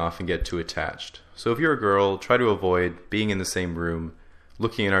giving off and get too attached. So if you're a girl, try to avoid being in the same room,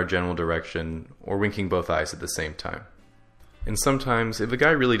 looking in our general direction, or winking both eyes at the same time. And sometimes, if a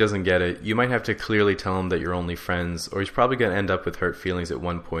guy really doesn't get it, you might have to clearly tell him that you're only friends, or he's probably going to end up with hurt feelings at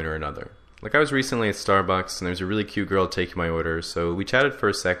one point or another. Like I was recently at Starbucks, and there was a really cute girl taking my order, so we chatted for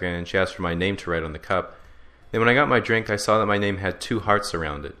a second, and she asked for my name to write on the cup. Then when I got my drink, I saw that my name had 2 hearts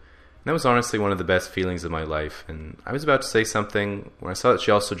around it. And that was honestly one of the best feelings of my life, and I was about to say something when I saw that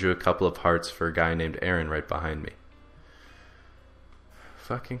she also drew a couple of hearts for a guy named Aaron right behind me.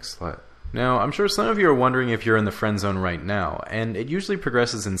 Fucking slut. Now, I'm sure some of you are wondering if you're in the friend zone right now, and it usually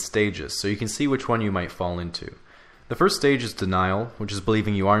progresses in stages, so you can see which one you might fall into. The first stage is denial, which is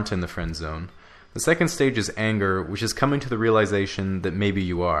believing you aren't in the friend zone. The second stage is anger, which is coming to the realization that maybe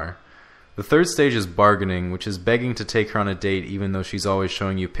you are. The third stage is bargaining, which is begging to take her on a date even though she's always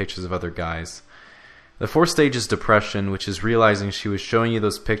showing you pictures of other guys. The fourth stage is depression, which is realizing she was showing you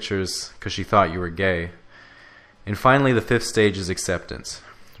those pictures because she thought you were gay. And finally, the fifth stage is acceptance,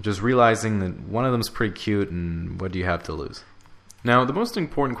 which is realizing that one of them's pretty cute and what do you have to lose? Now, the most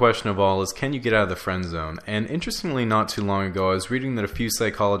important question of all is, can you get out of the friend zone? And interestingly, not too long ago, I was reading that a few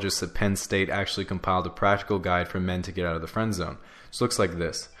psychologists at Penn State actually compiled a practical guide for men to get out of the friend zone. It looks like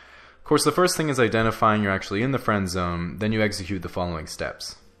this. Of course, the first thing is identifying you're actually in the friend zone, then you execute the following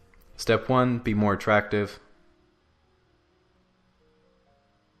steps. Step 1, be more attractive.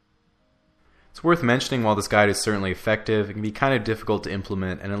 It's worth mentioning while this guide is certainly effective, it can be kind of difficult to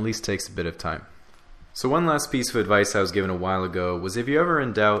implement and at least takes a bit of time. So one last piece of advice I was given a while ago was if you're ever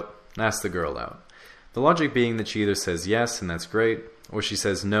in doubt, ask the girl out. The logic being that she either says yes and that's great, or she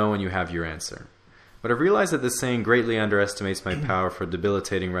says no and you have your answer. But I've realized that this saying greatly underestimates my power for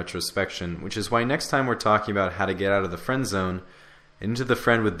debilitating retrospection, which is why next time we're talking about how to get out of the friend zone and into the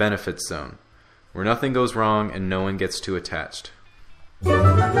friend with benefits zone, where nothing goes wrong and no one gets too attached.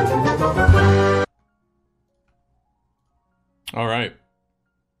 All right.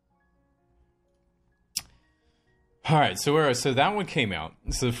 So that one came out.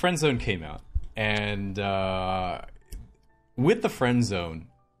 So the friend zone came out. And with the friend zone,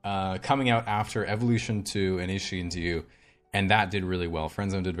 coming out after Evolution 2 and Ishin to You, and that did really well.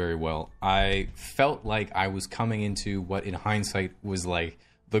 Friendzone did very well. I felt like I was coming into what, in hindsight, was like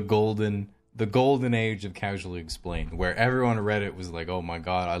the golden age of Casually Explained, where everyone on Reddit was like, "Oh my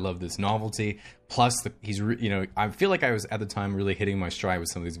god, I love this novelty." Plus, I feel like I was at the time really hitting my stride with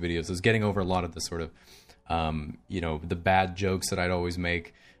some of these videos. I was getting over a lot of the sort of, the bad jokes that I'd always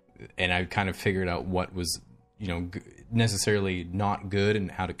make, and I kind of figured out what was, necessarily not good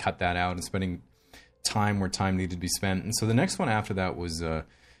and how to cut that out, and spending time where time needed to be spent. And so the next one after that was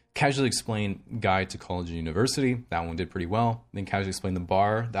Casually Explained Guide to College and University. That one did pretty well. Then Casually Explained The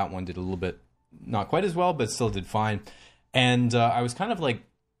Bar. That one did a little bit, not quite as well, but still did fine. And I was kind of like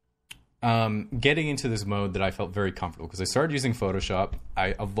getting into this mode that I felt very comfortable because I started using Photoshop.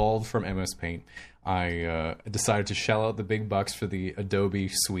 I evolved from MS Paint. I decided to shell out the big bucks for the Adobe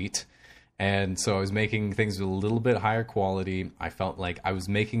suite. And so I was making things with a little bit higher quality. I felt like I was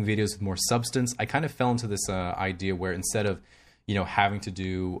making videos with more substance. I kind of fell into this idea where instead of, having to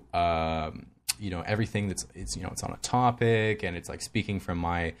do, everything it's on a topic and it's like speaking from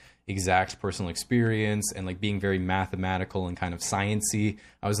my exact personal experience and like being very mathematical and kind of sciencey,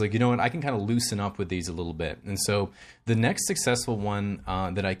 I was like, you know what, I can kind of loosen up with these a little bit. And so the next successful one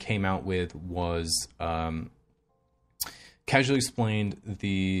that I came out with was Casually Explained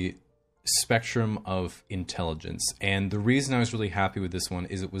the Spectrum of Intelligence. And the reason I was really happy with this one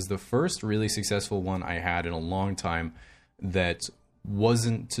is it was the first really successful one I had in a long time that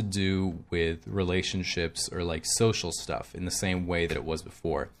wasn't to do with relationships or like social stuff in the same way that it was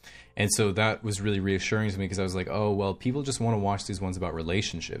before. And so that was really reassuring to me because I was like, oh, well, people just want to watch these ones about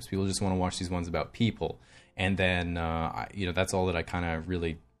relationships. People just want to watch these ones about people. And then, that's all that I kind of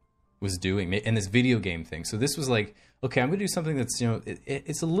really was doing. And this video game thing. So this was like, okay, I'm going to do something that's,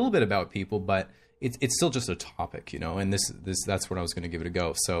 it's a little bit about people, but it's still just a topic, and that's what I was going to give it a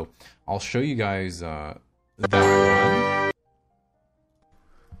go. So I'll show you guys that one.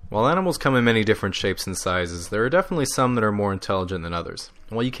 While animals come in many different shapes and sizes, there are definitely some that are more intelligent than others.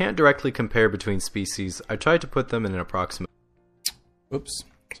 While you can't directly compare between species, I tried to put them in an approximate Oops,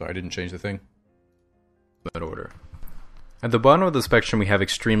 sorry, I didn't change the thing. order. At the bottom of the spectrum we have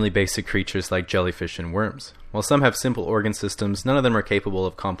extremely basic creatures like jellyfish and worms. While some have simple organ systems, none of them are capable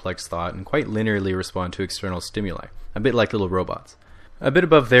of complex thought and quite linearly respond to external stimuli, a bit like little robots. A bit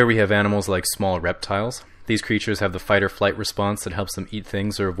above there we have animals like small reptiles. These creatures have the fight or flight response that helps them eat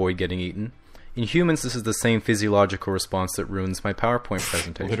things or avoid getting eaten. In humans, this is the same physiological response that ruins my PowerPoint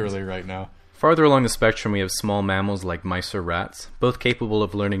presentation. Literally right now. Farther along the spectrum, we have small mammals like mice or rats, both capable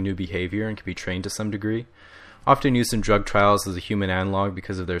of learning new behavior and can be trained to some degree. Often used in drug trials as a human analog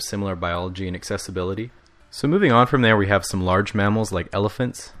because of their similar biology and accessibility. So moving on from there, we have some large mammals like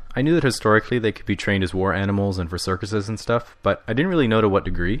elephants. I knew that historically they could be trained as war animals and for circuses and stuff, but I didn't really know to what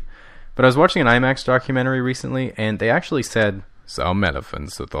degree. But I was watching an IMAX documentary recently, and they actually said, some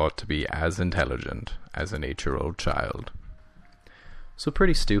elephants are thought to be as intelligent as an 8-year-old child. So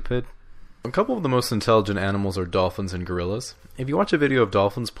pretty stupid. A couple of the most intelligent animals are dolphins and gorillas. If you watch a video of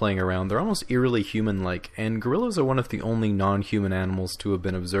dolphins playing around, they're almost eerily human-like, and gorillas are one of the only non-human animals to have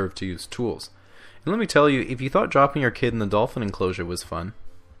been observed to use tools. And let me tell you, if you thought dropping your kid in the dolphin enclosure was fun,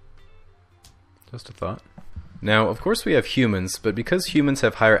 just a thought. Now, of course we have humans, but because humans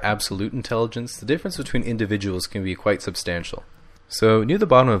have higher absolute intelligence, the difference between individuals can be quite substantial. So, near the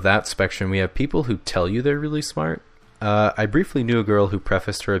bottom of that spectrum, we have people who tell you they're really smart. I briefly knew a girl who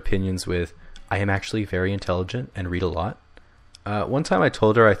prefaced her opinions with, I am actually very intelligent and read a lot. One time I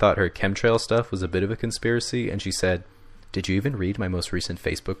told her I thought her chemtrail stuff was a bit of a conspiracy, and she said, did you even read my most recent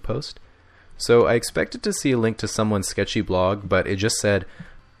Facebook post? So I expected to see a link to someone's sketchy blog, but it just said,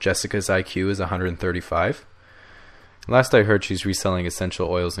 Jessica's IQ is 135. Last I heard, she's reselling essential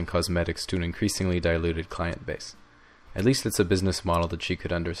oils and cosmetics to an increasingly diluted client base. At least it's a business model that she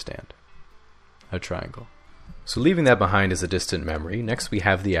could understand. A triangle. So leaving that behind as a distant memory, next we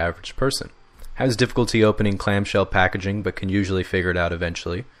have the average person. Has difficulty opening clamshell packaging, but can usually figure it out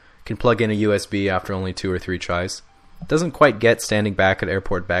eventually. Can plug in a USB after only 2 or 3 tries. Doesn't quite get standing back at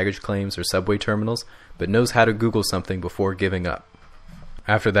airport baggage claims or subway terminals, but knows how to Google something before giving up.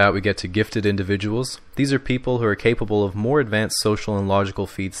 After that, we get to gifted individuals. These are people who are capable of more advanced social and logical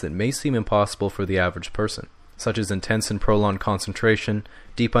feats that may seem impossible for the average person, such as intense and prolonged concentration,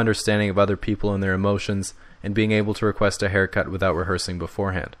 deep understanding of other people and their emotions, and being able to request a haircut without rehearsing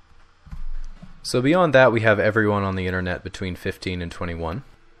beforehand. So beyond that, we have everyone on the internet between 15 and 21.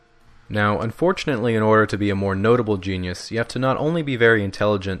 Now, unfortunately, in order to be a more notable genius, you have to not only be very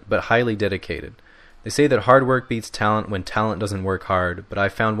intelligent, but highly dedicated. They say that hard work beats talent when talent doesn't work hard, but I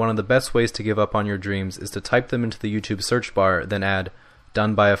found one of the best ways to give up on your dreams is to type them into the YouTube search bar, then add,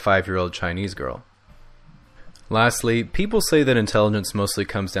 done by a 5-year-old Chinese girl. Lastly, people say that intelligence mostly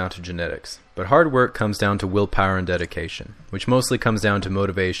comes down to genetics, but hard work comes down to willpower and dedication, which mostly comes down to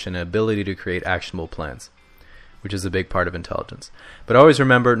motivation and ability to create actionable plans, which is a big part of intelligence. But always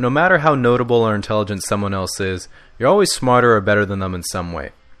remember, no matter how notable or intelligent someone else is, you're always smarter or better than them in some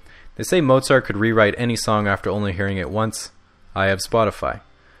way. They say Mozart could rewrite any song after only hearing it once. I have Spotify.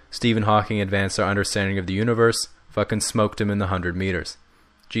 Stephen Hawking advanced our understanding of the universe, fucking smoked him in the 100 meters.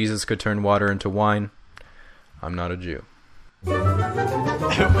 Jesus could turn water into wine. I'm not a Jew. Wow.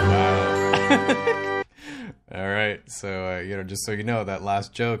 All right. So, just so you know, that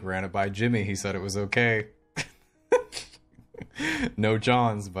last joke ran it by Jimmy. He said it was okay. No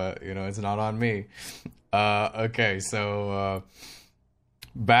Johns, but, it's not on me. Okay. So,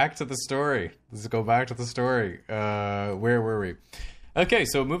 back to the story. Let's go back to the story. Where were we? Okay,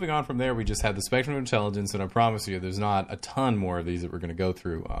 so moving on from there, we just had the spectrum of intelligence, and I promise you there's not a ton more of these that we're going to go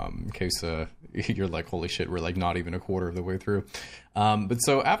through, in case you're like, holy shit, we're like not even a quarter of the way through. But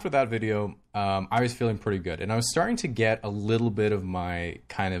so after that video, I was feeling pretty good, and I was starting to get a little bit of my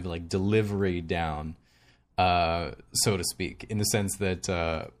kind of like delivery down, so to speak, in the sense that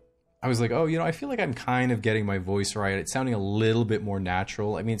I was like, I feel like I'm kind of getting my voice right. It's sounding a little bit more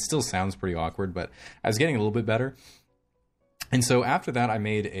natural. I mean, it still sounds pretty awkward, but I was getting a little bit better. And so after that,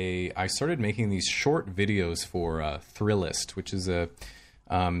 I started making these short videos for Thrillist, which is I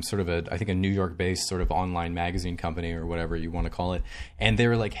think a New York-based sort of online magazine company or whatever you want to call it. And they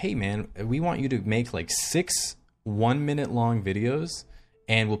were like, hey man, we want you to make like 6 1-minute long videos,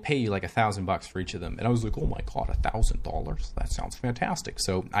 and we'll pay you like $1,000 for each of them. And I was like, oh my God, $1,000? That sounds fantastic.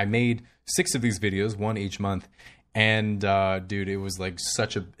 So I made 6 of these videos, 1 each month. And dude, it was like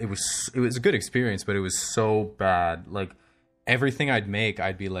it was a good experience, but it was so bad. Like, everything I'd make,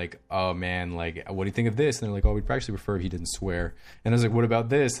 I'd be like, oh man, like, what do you think of this? And they're like, oh, we'd actually prefer if he didn't swear. And I was like, what about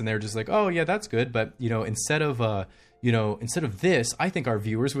this? And they're just like, oh yeah, that's good. But instead of this, I think our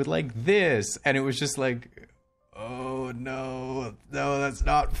viewers would like this. And it was just like, oh no, that's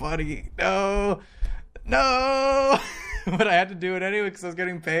not funny. No. But I had to do it anyway because I was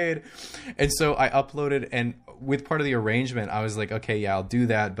getting paid. And so I uploaded, and with part of the arrangement, I was like, okay, yeah, I'll do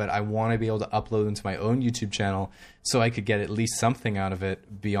that, but I want to be able to upload them to my own YouTube channel so I could get at least something out of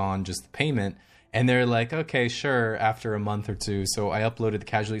it beyond just the payment. And they're like, okay, sure, after a month or two. So I uploaded the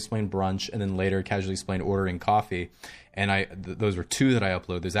Casually Explained Brunch, and then later Casually Explained Ordering Coffee. And those were 2 that I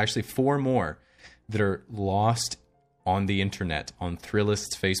uploaded. There's actually 4 more that are lost on the internet, on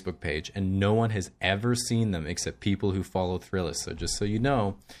Thrillist's Facebook page. And no one has ever seen them except people who follow Thrillist. So just so you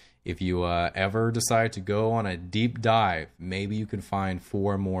know, if you ever decide to go on a deep dive, maybe you can find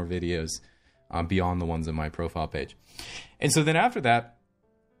 4 more videos beyond the ones on my profile page. And so then after that,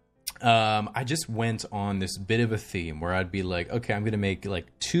 I just went on this bit of a theme where I'd be like, okay, I'm going to make like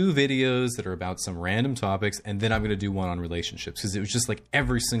 2 videos that are about some random topics, and then I'm going to do one on relationships, because it was just like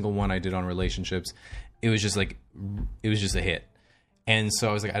every single one I did on relationships, it was just a hit. And so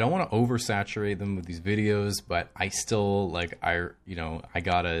I was like, I don't want to oversaturate them with these videos, but I still I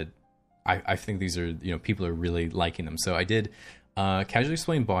think these are, people are really liking them. So I did Casually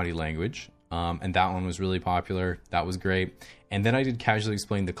Explain Body Language. And that one was really popular. That was great. And then I did Casually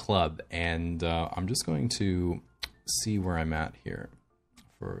Explain the Club. And I'm just going to see where I'm at here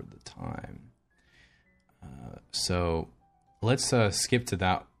for the time. So let's skip to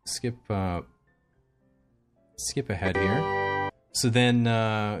that. Skip ahead here. So then,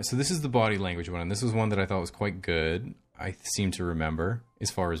 so this is the body language one. And this was one that I thought was quite good. I seem to remember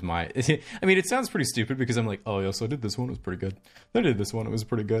as far as my... I mean, it sounds pretty stupid because I'm like, oh, yeah, so I did this one. It was pretty good. I did this one. It was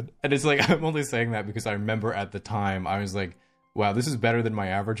pretty good. And it's like, I'm only saying that because I remember at the time, I was like, wow, this is better than my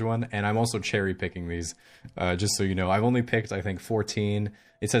average one. And I'm also cherry picking these, just so you know. I've only picked, I think, 14.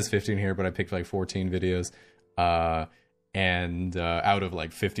 It says 15 here, but I picked like 14 videos. And out of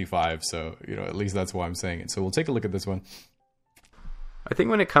like 55. So, at least that's why I'm saying it. So we'll take a look at this one. I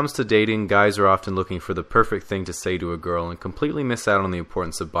think when it comes to dating, guys are often looking for the perfect thing to say to a girl and completely miss out on the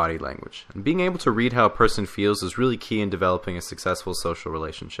importance of body language. And being able to read how a person feels is really key in developing a successful social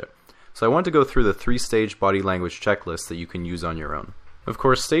relationship. So I want to go through the 3-stage body language checklist that you can use on your own. Of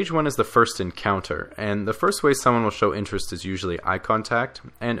course, stage 1 is the first encounter, and the first way someone will show interest is usually eye contact,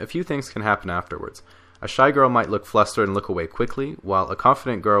 and a few things can happen afterwards. A shy girl might look flustered and look away quickly, while a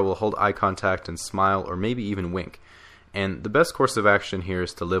confident girl will hold eye contact and smile or maybe even wink. And the best course of action here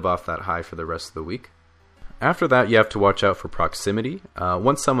is to live off that high for the rest of the week. After that, you have to watch out for proximity.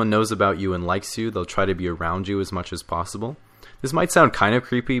 Once someone knows about you and likes you, they'll try to be around you as much as possible. This might sound kind of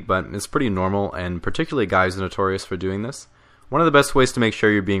creepy, but it's pretty normal, and particularly guys are notorious for doing this. One of the best ways to make sure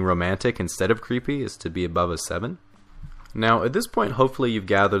you're being romantic instead of creepy is to be above a 7. Now, at this point, hopefully you've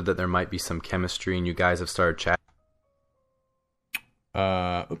gathered that there might be some chemistry and you guys have started chatting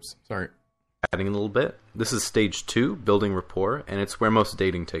a little bit. This is stage 2, building rapport, and it's where most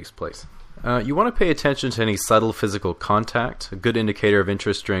dating takes place. You want to pay attention to any subtle physical contact. A good indicator of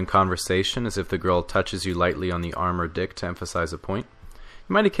interest during conversation is if the girl touches you lightly on the arm or dick to emphasize a point.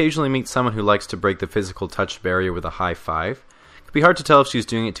 You might occasionally meet someone who likes to break the physical touch barrier with a high five. It can be hard to tell if she's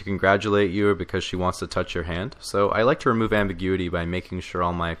doing it to congratulate you or because she wants to touch your hand, so I like to remove ambiguity by making sure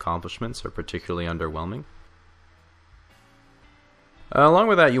all my accomplishments are particularly underwhelming. Along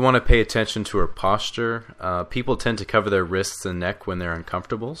with that, you want to pay attention to her posture. People tend to cover their wrists and neck when they're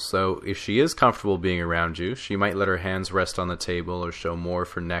uncomfortable, so if she is comfortable being around you, she might let her hands rest on the table or show more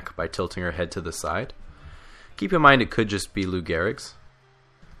of her neck by tilting her head to the side. Keep in mind it could just be Lou Gehrig's.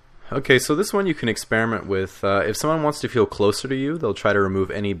 Okay, so this one you can experiment with. If someone wants to feel closer to you, they'll try to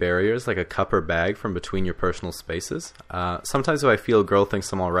remove any barriers, like a cup or bag, from between your personal spaces. Sometimes if I feel a girl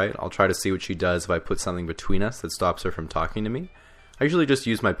thinks I'm alright, I'll try to see what she does if I put something between us that stops her from talking to me. I usually just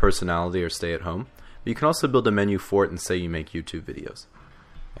use my personality or stay at home, but you can also build a menu for it and say you make YouTube videos.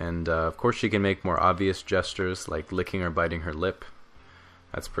 And of course she can make more obvious gestures like licking or biting her lip.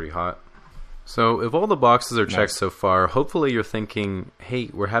 That's pretty hot. So if all the boxes are checked so far, hopefully you're thinking, hey,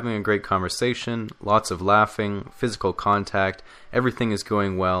 we're having a great conversation, lots of laughing, physical contact, everything is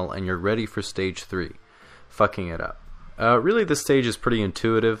going well, and you're ready for stage 3, fucking it up. Really, this stage is pretty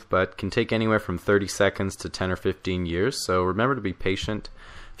intuitive, but can take anywhere from 30 seconds to 10 or 15 years, so remember to be patient.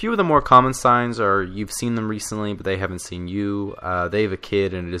 A few of the more common signs are you've seen them recently, but they haven't seen you. They have a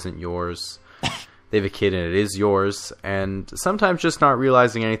kid and it isn't yours. They have a kid and it is yours, and sometimes just not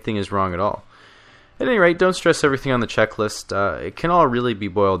realizing anything is wrong at all. At any rate, don't stress everything on the checklist. It can all really be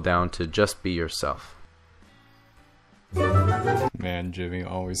boiled down to just be yourself. Man, Jimmy,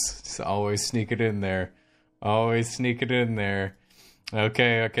 always sneak it in there. Always sneak it in there.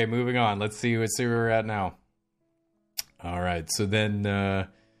 Okay, moving on. Let's see where we're at now. All right, so then...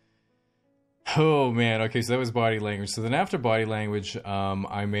 oh, man. Okay, so that was body language. So then after body language,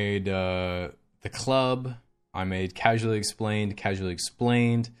 I made the club. I made Casually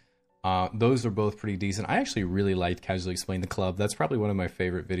Explained. Those are both pretty decent. I actually really liked Casually Explain the Club. That's probably one of my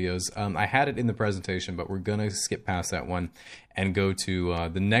favorite videos. I had it in the presentation, but we're going to skip past that one and go to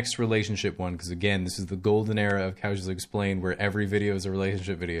the next relationship one, because again, this is the golden era of Casually Explained, where every video is a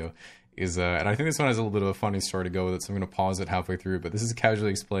relationship video. And I think this one has a little bit of a funny story to go with it, so I'm going to pause it halfway through. But this is Casually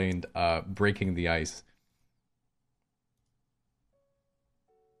Explained, Breaking the Ice.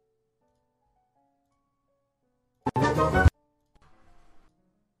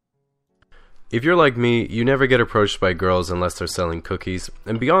 If you're like me, you never get approached by girls unless they're selling cookies,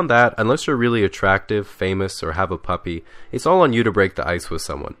 and beyond that, unless you're really attractive, famous, or have a puppy, it's all on you to break the ice with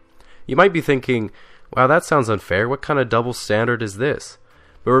someone. You might be thinking, wow, that sounds unfair, what kind of double standard is this?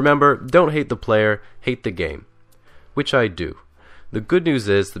 But remember, don't hate the player, hate the game. Which I do. The good news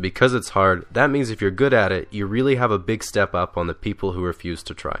is that because it's hard, that means if you're good at it, you really have a big step up on the people who refuse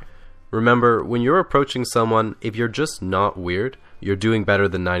to try. Remember, when you're approaching someone, if you're just not weird, you're doing better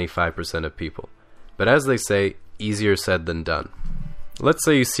than 95% of people. But as they say, easier said than done. Let's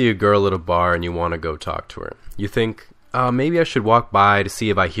say you see a girl at a bar and you want to go talk to her. You think, maybe I should walk by to see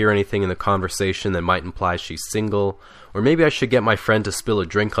if I hear anything in the conversation that might imply she's single, or maybe I should get my friend to spill a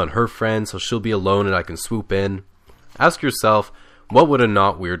drink on her friend so she'll be alone and I can swoop in. Ask yourself, what would a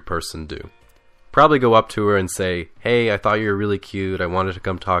not weird person do? Probably go up to her and say, hey, I thought you were really cute, I wanted to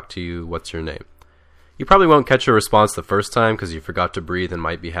come talk to you, what's your name? You probably won't catch a response the first time because you forgot to breathe and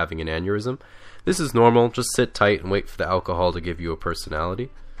might be having an aneurysm. This is normal, just sit tight and wait for the alcohol to give you a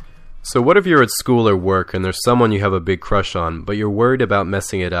personality. So what if you're at school or work and there's someone you have a big crush on, but you're worried about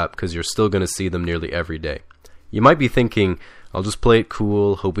messing it up because you're still going to see them nearly every day? You might be thinking, I'll just play it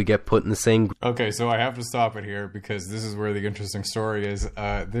cool, hope we get put in the same... Okay, so I have to stop it here because this is where the interesting story is.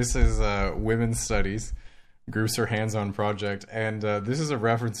 This is Women's Studies, Groups or Hands-On Project, and this is a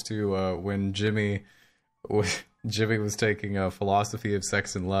reference to when Jimmy was taking philosophy of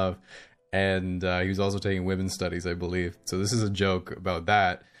sex and love, and he was also taking women's studies, I believe. So this is a joke about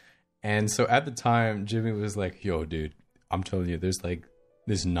that. And so at the time, Jimmy was like, yo, dude, I'm telling you, there's like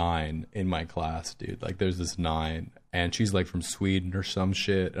this 9 in my class, dude. Like, there's this 9, and she's like from Sweden or some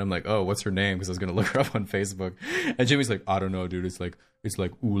shit. And I'm like, oh, what's her name? Because I was gonna look her up on Facebook. And Jimmy's like, I don't know, dude. It's like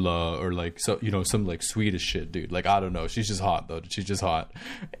Ulla or like, so, you know, some like Swedish shit, dude. Like, I don't know. She's just hot though. She's just hot.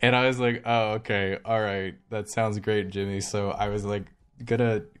 And I was like, oh, okay, all right, that sounds great, Jimmy. So I was like,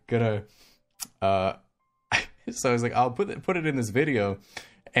 gonna so I was like, I'll put it in this video.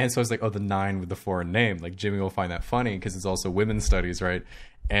 And so I was like, oh, the 9 with the foreign name. Like, Jimmy will find that funny because it's also women's studies, right?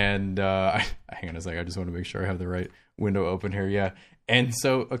 And hang on a second. I just want to make sure I have the right window open here. Yeah. And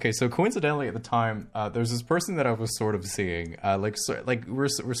so, okay, so coincidentally at the time, there's this person that I was sort of seeing. Like we're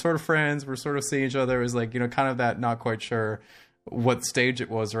sort of friends. We're sort of seeing each other. It was like, you know, kind of that not quite sure what stage it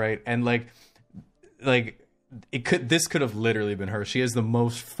was, right? And like this could have literally been her. She has the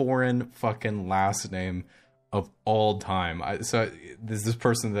most foreign fucking last name of all time. So there's this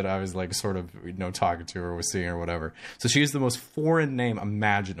person that I was like sort of, you know, talking to or was seeing or whatever. So she has the most foreign name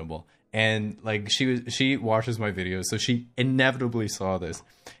imaginable. And like she watches my videos, so she inevitably saw this.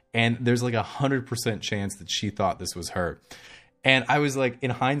 And there's like 100% chance that she thought this was her. And I was like, in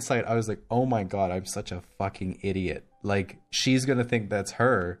hindsight, I was like, oh my God, I'm such a fucking idiot. Like, she's going to think that's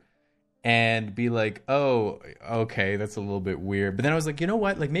her and be like, oh, okay, that's a little bit weird. But then I was like, you know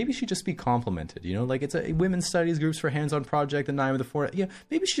what? Like, maybe she just be complimented, you know? Like, it's a women's studies groups for hands-on project, the 9 with the 4. Yeah,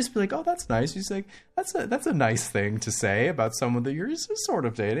 maybe she just be like, oh, that's nice. She's like, that's a nice thing to say about someone that you're sort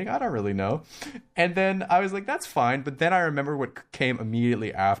of dating. I don't really know. And then I was like, that's fine. But then I remember what came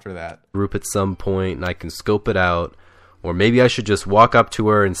immediately after that. Group at some point, and I can scope it out. Or maybe I should just walk up to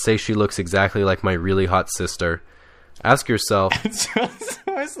her and say she looks exactly like my really hot sister. Ask yourself. So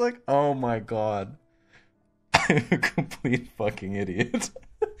I was like, oh my God. I'm a complete fucking idiot.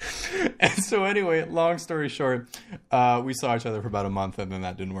 And so anyway, long story short, we saw each other for about a month and then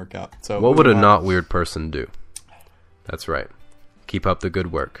that didn't work out. So what would a not weird person do? That's right. Keep up the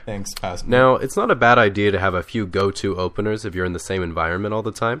good work. Thanks, Pastor. Now, it's not a bad idea to have a few go-to openers if you're in the same environment all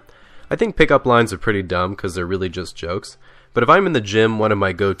the time. I think pickup lines are pretty dumb because they're really just jokes. But if I'm in the gym, one of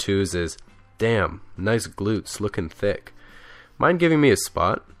my go-tos is, damn, nice glutes, looking thick. Mind giving me a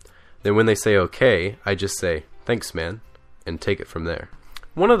spot? Then when they say okay, I just say, thanks man, and take it from there.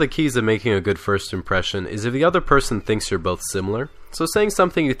 One of the keys of making a good first impression is if the other person thinks you're both similar. So saying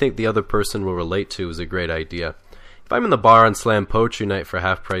something you think the other person will relate to is a great idea. If I'm in the bar on Slam Poetry Night for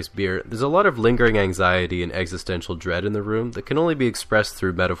half-price beer, there's a lot of lingering anxiety and existential dread in the room that can only be expressed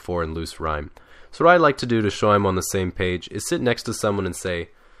through metaphor and loose rhyme. So what I like to do to show I'm on the same page is sit next to someone and say,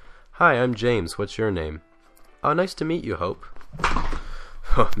 hi, I'm James, what's your name? Oh, nice to meet you, Hope.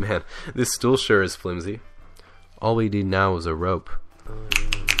 Oh man, this stool sure is flimsy. All we need now is a rope.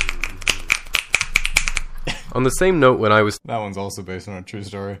 On the same note, when I was That one's also based on a true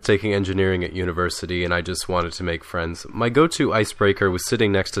story. taking engineering at university and I just wanted to make friends, my go-to icebreaker was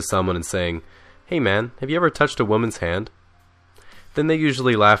sitting next to someone and saying, "Hey man, have you ever touched a woman's hand?" Then they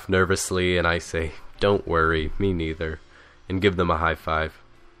usually laugh nervously and I say, "Don't worry, me neither," and give them a high five.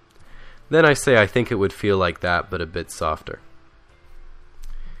 Then I say I think it would feel like that, but a bit softer.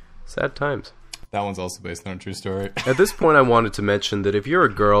 Sad times. That one's also based on a true story. At this point, I wanted to mention that if you're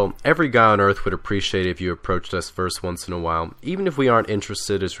a girl, every guy on earth would appreciate if you approached us first once in a while. Even if we aren't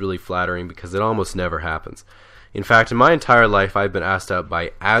interested, it's really flattering because it almost never happens. In fact, in my entire life, I've been asked out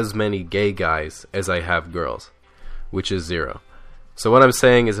by as many gay guys as I have girls, which is 0. So what I'm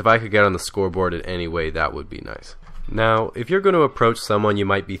saying is if I could get on the scoreboard in any way, that would be nice. Now, if you're going to approach someone, you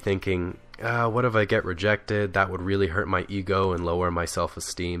might be thinking, what if I get rejected? That would really hurt my ego and lower my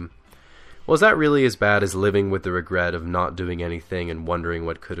self-esteem. Well, is that really as bad as living with the regret of not doing anything and wondering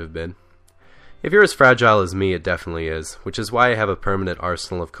what could have been? If you're as fragile as me, it definitely is, which is why I have a permanent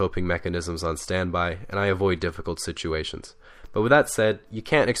arsenal of coping mechanisms on standby, and I avoid difficult situations. But with that said, you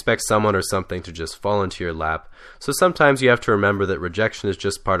can't expect someone or something to just fall into your lap, so sometimes you have to remember that rejection is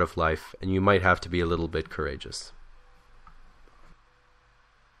just part of life, and you might have to be a little bit courageous.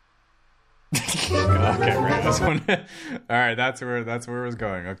 Okay, right. This one. All right, that's where it was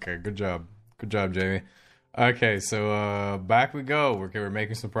going. Okay, good job, Jamie. Okay, so back we go. We're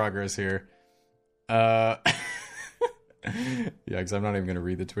making some progress here. Yeah, because I'm not even gonna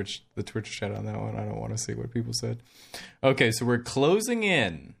read the Twitch chat on that one. I don't want to see what people said. Okay, so we're closing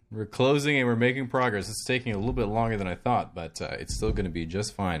in. We're making progress. It's taking a little bit longer than I thought, but it's still gonna be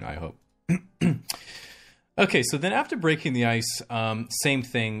just fine, I hope. Okay, so then after breaking the ice, same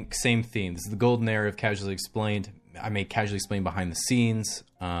thing, same theme. This is the golden era of Casually Explained. I made Casually Explained behind the scenes.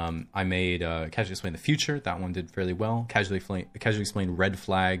 I made Casually Explained the future. That one did fairly well. Casually Explained red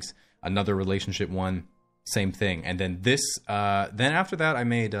flags. Another relationship one. Same thing. And then this. Then after that, I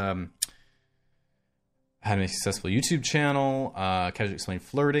made How to Make a Successful YouTube channel. Casually Explained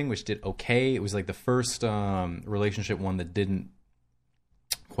flirting, which did okay. It was like the first relationship one that didn't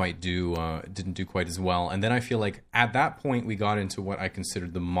do quite as well. And then I feel like at that point we got into what I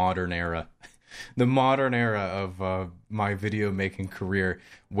considered the modern era of my video making career,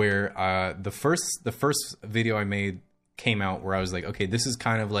 where the first video I made came out where I was like, okay, this is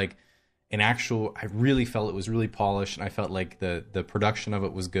kind of like an actual, I really felt it was really polished, and I felt like the production of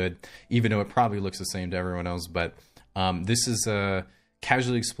it was good, even though it probably looks the same to everyone else. But this is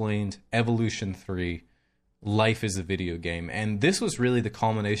Casually Explained Evolution 3, Life is a Video Game. And this was really the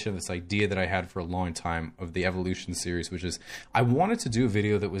culmination of this idea that I had for a long time of the Evolution series, which is I wanted to do a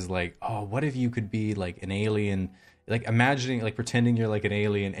video that was like, oh, what if you could be like an alien, like imagining, like pretending you're like an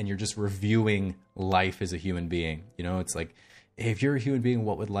alien and you're just reviewing life as a human being. You know, it's like, if you're a human being,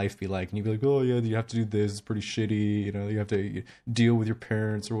 what would life be like? And you'd be like, oh yeah, you have to do this, it's pretty shitty, you know, you have to deal with your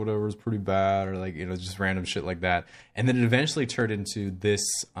parents or whatever, it's pretty bad, or like, you know, just random shit like that. And then it eventually turned into this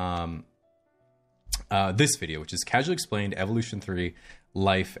this video, which is Casually Explained Evolution 3,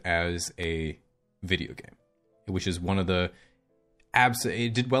 Life as a Video Game, which is one of the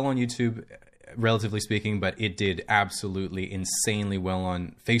it did well on YouTube, relatively speaking, but it did absolutely insanely well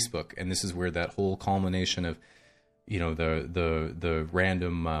on Facebook. And this is where that whole culmination of, you know, the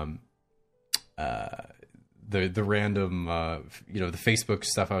random the random you know, the Facebook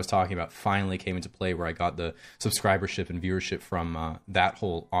stuff I was talking about finally came into play, where I got the subscribership and viewership from that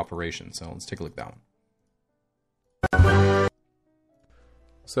whole operation. So let's take a look at that one.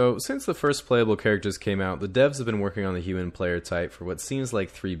 So, since the first playable characters came out, the devs have been working on the human player type for what seems like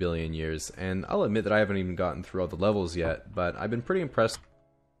 3 billion years, and I'll admit that I haven't even gotten through all the levels yet, but I've been pretty impressed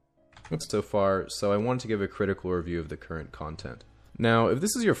so far, so I wanted to give a critical review of the current content. Now, if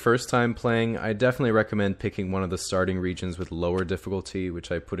this is your first time playing, I definitely recommend picking one of the starting regions with lower difficulty,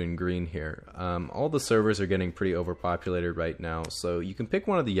 which I put in green here. All the servers are getting pretty overpopulated right now, so you can pick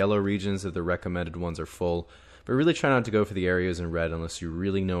one of the yellow regions if the recommended ones are full, but really try not to go for the areas in red unless you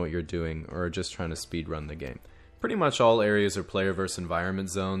really know what you're doing or are just trying to speedrun the game. Pretty much all areas are player versus environment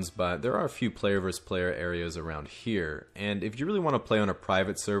zones, but there are a few player versus player areas around here, and if you really want to play on a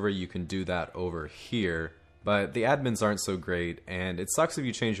private server, you can do that over here, but the admins aren't so great, and it sucks if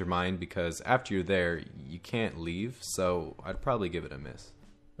you change your mind because after you're there, you can't leave, so I'd probably give it a miss.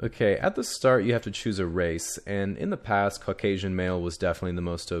 Okay, at the start you have to choose a race, and in the past Caucasian male was definitely the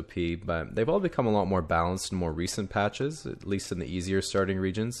most OP, but they've all become a lot more balanced in more recent patches, at least in the easier starting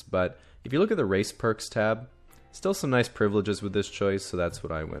regions. But if you look at the race perks tab, still some nice privileges with this choice, so that's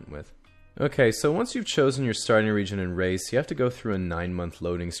what I went with. Okay, so once you've chosen your starting region and race, you have to go through a 9-month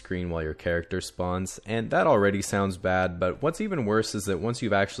loading screen while your character spawns, and that already sounds bad, but what's even worse is that once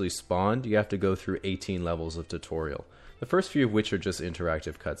you've actually spawned, you have to go through 18 levels of tutorial, the first few of which are just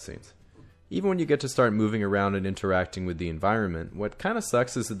interactive cutscenes. Even when you get to start moving around and interacting with the environment, what kind of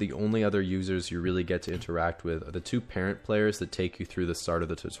sucks is that the only other users you really get to interact with are the 2 parent players that take you through the start of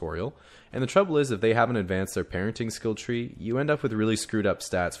the tutorial. And the trouble is, if they haven't advanced their parenting skill tree, you end up with really screwed up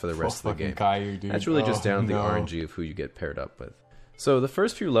stats for the rest of the game. Caillou, dude. That's really just down to the RNG of who you get paired up with. So the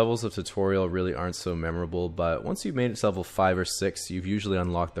first few levels of tutorial really aren't so memorable, but once you've made it to level 5 or 6, you've usually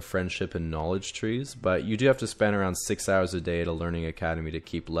unlocked the friendship and knowledge trees, but you do have to spend around 6 hours a day at a learning academy to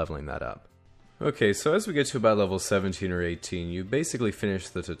keep leveling that up. Okay, so as we get to about level 17 or 18, you basically finish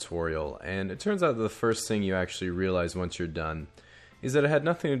the tutorial, and it turns out that the first thing you actually realize once you're done is that it had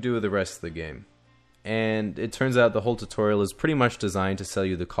nothing to do with the rest of the game. And it turns out the whole tutorial is pretty much designed to sell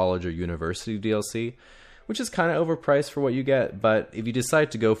you the college or university DLC, which is kind of overpriced for what you get, but if you decide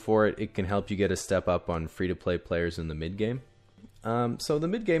to go for it, it can help you get a step up on free-to-play players in the mid-game. So the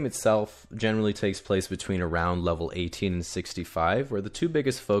mid-game itself generally takes place between around level 18 and 65, where the 2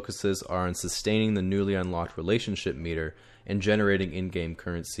 biggest focuses are on sustaining the newly unlocked relationship meter and generating in-game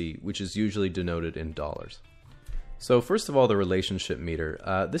currency, which is usually denoted in dollars. So first of all, the relationship meter.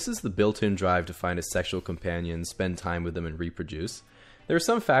 This is the built-in drive to find a sexual companion, spend time with them, and reproduce. There are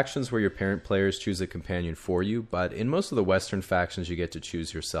some factions where your parent players choose a companion for you, but in most of the Western factions you get to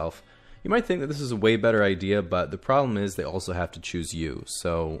choose yourself. You might think that this is a way better idea, but the problem is they also have to choose you,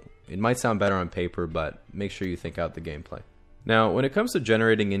 so it might sound better on paper, but make sure you think out the gameplay. Now, when it comes to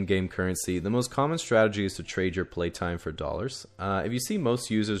generating in-game currency, the most common strategy is to trade your playtime for dollars. If you see most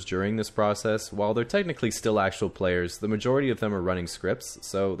users during this process, while they're technically still actual players, the majority of them are running scripts,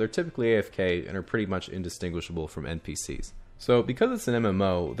 so they're typically AFK and are pretty much indistinguishable from NPCs. So because it's an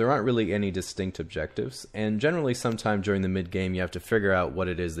MMO, there aren't really any distinct objectives, and generally sometime during the mid-game you have to figure out what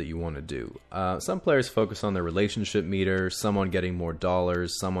it is that you want to do. Some players focus on their relationship meter, some on getting more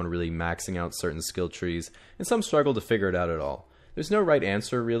dollars, some on really maxing out certain skill trees, and some struggle to figure it out at all. There's no right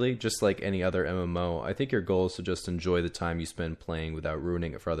answer really, just like any other MMO. I think your goal is to just enjoy the time you spend playing without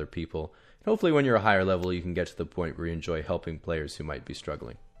ruining it for other people, and hopefully when you're a higher level you can get to the point where you enjoy helping players who might be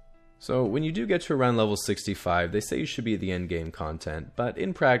struggling. So when you do get to around level 65, they say you should be at the end game content, but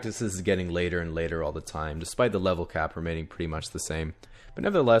in practice this is getting later and later all the time, despite the level cap remaining pretty much the same. But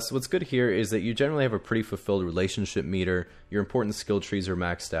nevertheless, what's good here is that you generally have a pretty fulfilled relationship meter, your important skill trees are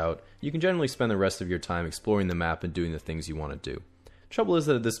maxed out, you can generally spend the rest of your time exploring the map and doing the things you want to do. Trouble is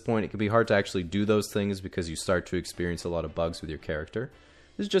that at this point it can be hard to actually do those things because you start to experience a lot of bugs with your character.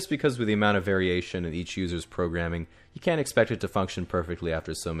 This is just because with the amount of variation in each user's programming, you can't expect it to function perfectly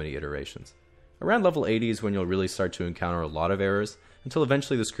after so many iterations. Around level 80 is when you'll really start to encounter a lot of errors, until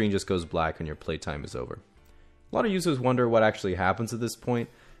eventually the screen just goes black and your playtime is over. A lot of users wonder what actually happens at this point,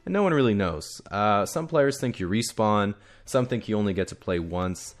 and no one really knows. Some players think you respawn, some think you only get to play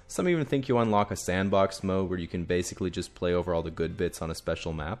once, some even think you unlock a sandbox mode where you can basically just play over all the good bits on a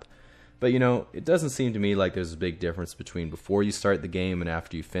special map. But you know, it doesn't seem to me like there's a big difference between before you start the game and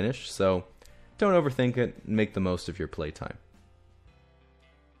after you finish, so don't overthink it and make the most of your playtime.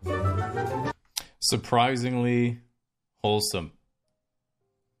 Surprisingly wholesome.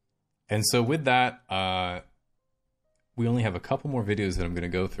 And so with that, we only have a couple more videos that I'm going to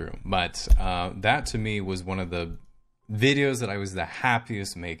go through, but that to me was one of the videos that I was the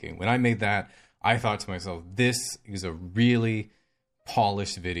happiest making. When I made that, I thought to myself, this is a really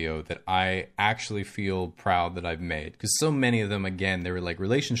polished video that I actually feel proud that I've made, because so many of them, again, they were like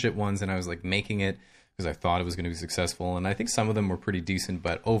relationship ones, and I was like making it because I thought it was going to be successful, and I think some of them were pretty decent,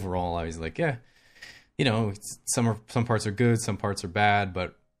 but overall I was like, yeah, you know, some parts are good, some parts are bad,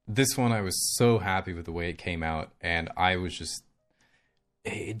 but this one I was so happy with the way it came out, and I was just,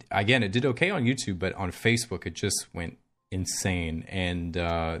 again, it did okay on YouTube, but on Facebook it just went insane, and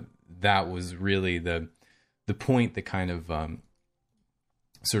that was really the point that kind of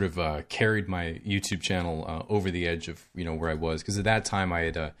carried my YouTube channel over the edge of, you know, where I was. Because at that time I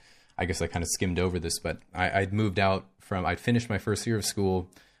had, I guess I kind of skimmed over this, but I'd moved out from, I'd finished my first year of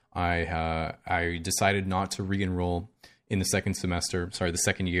school. I decided not to re-enroll in the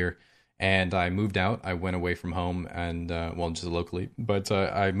second year. And I moved out. I went away from home and, just locally, but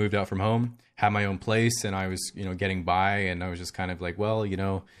I moved out from home, had my own place, and I was, you know, getting by, and I was just kind of like, well, you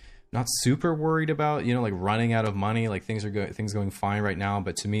know, not super worried about, you know, like running out of money, like things going fine right now.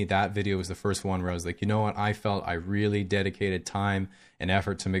 But to me, that video was the first one where I was like, you know what, I felt I really dedicated time and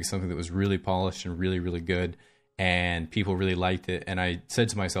effort to make something that was really polished and really, really good, and people really liked it. And I said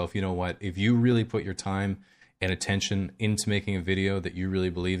to myself, you know what, if you really put your time and attention into making a video that you really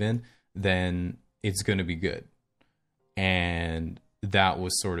believe in, then it's going to be good. And that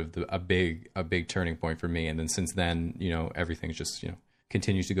was sort of a big turning point for me. And then since then, you know, everything's just, you know,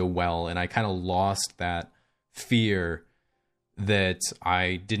 continues to go well. And I kind of lost that fear that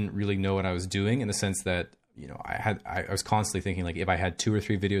I didn't really know what I was doing, in the sense that, you know, I was constantly thinking, like, if I had 2 or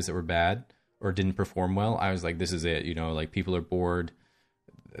 3 videos that were bad or didn't perform well, I was like, this is it, you know, like, people are bored.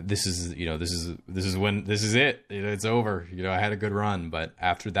 This is, you know, this is it. You know, it's over. You know, I had a good run, but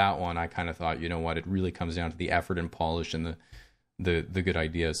after that one, I kind of thought, you know what, it really comes down to the effort and polish and the good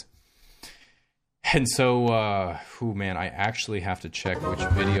ideas. And so, oh man, I actually have to check which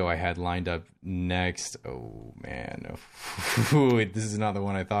video I had lined up next. Oh man, this is not the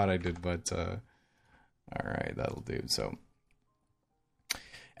one I thought I did, but all right, that'll do. So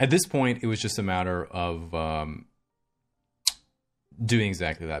at this point, it was just a matter of doing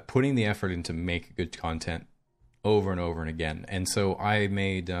exactly that, putting the effort into make good content over and over and again. And so I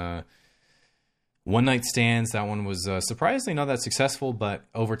made One Night Stands. That one was surprisingly not that successful, but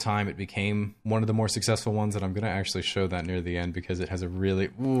over time it became one of the more successful ones, and I'm going to actually show that near the end because it has a really...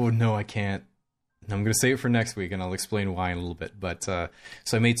 Ooh, no, I can't. I'm going to save it for next week, and I'll explain why in a little bit. But so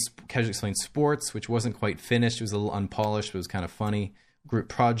I made Casually Explained Sports, which wasn't quite finished. It was a little unpolished, but it was kind of funny. Group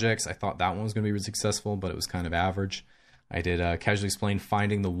Projects, I thought that one was going to be really successful, but it was kind of average. I did Casually Explained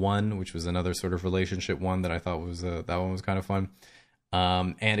Finding the One, which was another sort of relationship one that I thought was that one was kind of fun.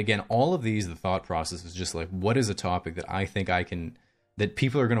 And again, all of these, the thought process was just like, what is a topic that I think that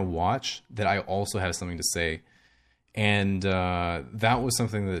people are going to watch, that I also have something to say. And that was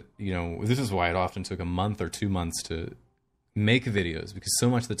something that, you know, this is why it often took a month or 2 months to make videos, because so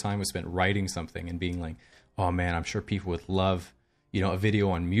much of the time was spent writing something and being like, oh man, I'm sure people would love, you know, a video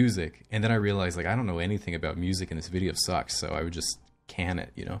on music. And then I realized, like, I don't know anything about music and this video sucks. So I would just can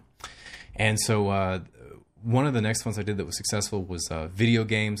it, you know? And so one of the next ones I did that was successful was video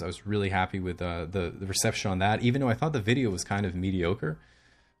games. I was really happy with the reception on that, even though I thought the video was kind of mediocre.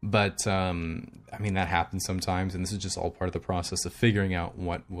 But, I mean, that happens sometimes. And this is just all part of the process of figuring out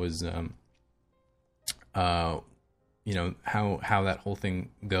what was, you know, how that whole thing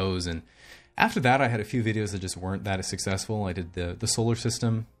goes. And after that, I had a few videos that just weren't that successful. I did the solar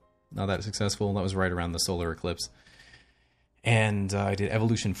system, not that successful. That was right around the solar eclipse. And I did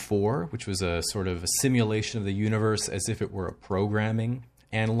Evolution 4, which was a sort of a simulation of the universe as if it were a programming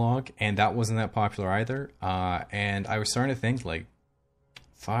analog. And that wasn't that popular either. And I was starting to think, like,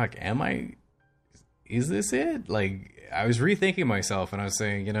 fuck, is this it? Like, I was rethinking myself, and I was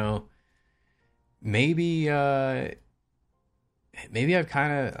saying, you know, maybe I've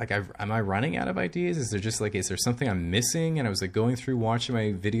kind of, like, am I running out of ideas? Is there something I'm missing? And I was like going through watching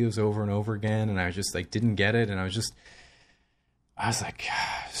my videos over and over again, and I just like didn't get it. And I was like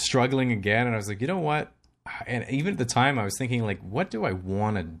struggling again. And I was like, you know what? And even at the time I was thinking, like, what do I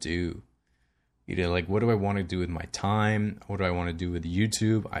want to do? You know, like, what do I want to do with my time? What do I want to do with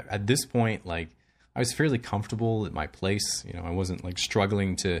YouTube? At this point, like, I was fairly comfortable at my place. You know, I wasn't like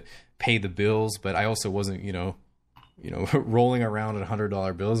struggling to pay the bills, but I also wasn't, you know, rolling around at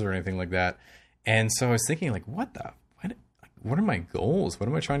 $100 bills or anything like that. And so I was thinking, like, what are my goals? What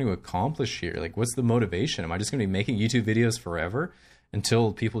am I trying to accomplish here? Like, what's the motivation? Am I just going to be making YouTube videos forever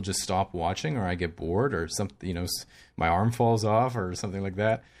until people just stop watching, or I get bored, or something, you know, my arm falls off or something like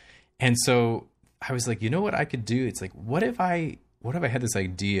that? And so I was like, you know what I could do? It's like, what if I had this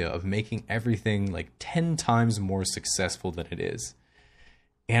idea of making everything like 10 times more successful than it is?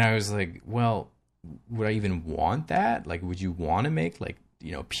 And I was like, well, would I even want that? Like, would you want to make, like,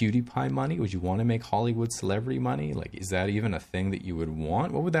 you know, PewDiePie money? Would you want to make Hollywood celebrity money? Like, is that even a thing that you would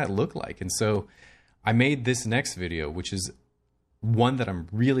want? What would that look like? And so I made this next video, which is one that I'm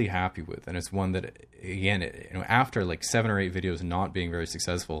really happy with. And it's one that, again, you know, after like 7 or 8 videos not being very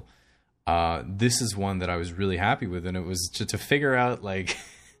successful, this is one that I was really happy with. And it was to figure out, like,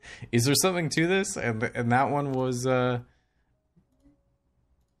 is there something to this? And that one was,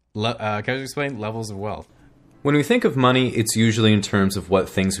 Casually Explained, Levels of Wealth. When we think of money, it's usually in terms of what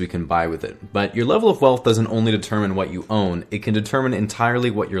things we can buy with it. But your level of wealth doesn't only determine what you own, it can determine entirely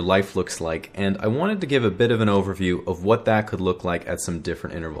what your life looks like. And I wanted to give a bit of an overview of what that could look like at some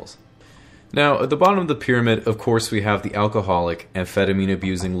different intervals. Now, at the bottom of the pyramid, of course, we have the alcoholic,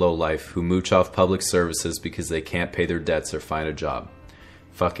 amphetamine-abusing lowlife who mooch off public services because they can't pay their debts or find a job.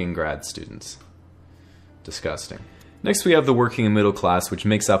 Fucking grad students. Disgusting. Next, we have the working and middle class, which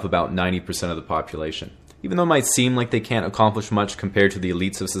makes up about 90% of the population. Even though it might seem like they can't accomplish much compared to the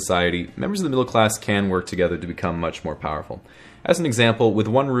elites of society, members of the middle class can work together to become much more powerful. As an example, with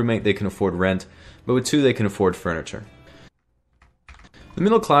one roommate they can afford rent, but with 2 they can afford furniture. The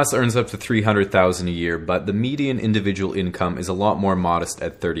middle class earns up to $300,000 a year, but the median individual income is a lot more modest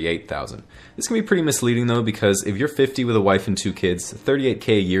at $38,000. This can be pretty misleading though, because if you're 50 with a wife and 2 kids,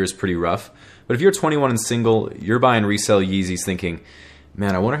 $38K a year is pretty rough. But if you're 21 and single, you're buying resale Yeezys thinking,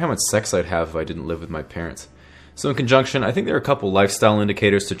 man, I wonder how much sex I'd have if I didn't live with my parents. So in conjunction, I think there are a couple lifestyle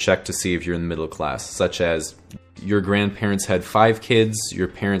indicators to check to see if you're in the middle class, such as your grandparents had 5 kids, your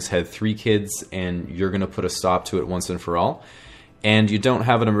parents had 3 kids, and you're going to put a stop to it once and for all. And you don't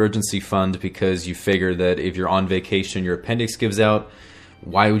have an emergency fund because you figure that if you're on vacation, your appendix gives out,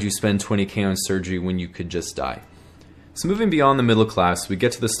 why would you spend $20K on surgery when you could just die? So moving beyond the middle class, we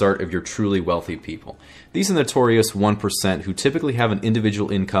get to the start of your truly wealthy people. These are the notorious 1% who typically have an individual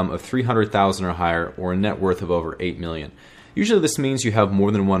income of $300,000 or higher, or a net worth of over $8 million. Usually this means you have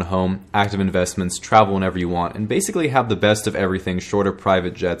more than one home, active investments, travel whenever you want, and basically have the best of everything short of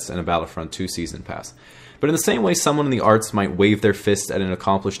private jets and a Battlefront 2 season pass. But in the same way someone in the arts might wave their fist at an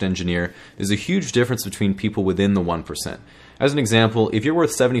accomplished engineer, there's a huge difference between people within the 1%. As an example, if you're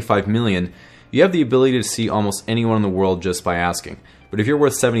worth $75 million, you have the ability to see almost anyone in the world just by asking. But if you're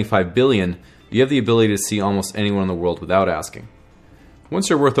worth $75 billion, you have the ability to see almost anyone in the world without asking. Once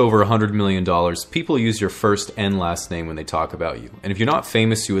you're worth over $100 million, people use your first and last name when they talk about you. And if you're not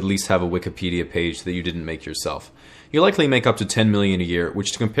famous, you at least have a Wikipedia page that you didn't make yourself. You likely make up to $10 million a year,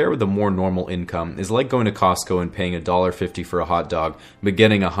 which to compare with a more normal income is like going to Costco and paying $1.50 for a hot dog, but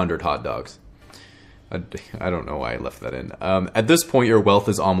getting 100 hot dogs. I don't know why I left that in. At this point, your wealth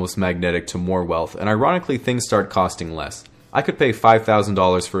is almost magnetic to more wealth, and ironically, things start costing less. I could pay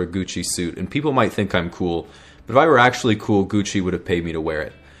 $5,000 for a Gucci suit, and people might think I'm cool, but if I were actually cool, Gucci would have paid me to wear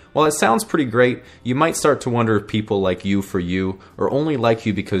it. While it sounds pretty great, you might start to wonder if people like you for you, or only like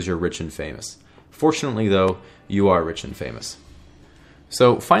you because you're rich and famous. Fortunately, though, you are rich and famous.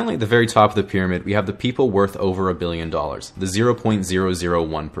 So finally, at the very top of the pyramid, we have the people worth over $1 billion, the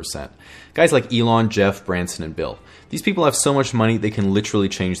 0.001%. Guys like Elon, Jeff, Branson, and Bill. These people have so much money they can literally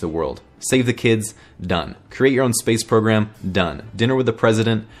change the world. Save the kids? Done. Create your own space program? Done. Dinner with the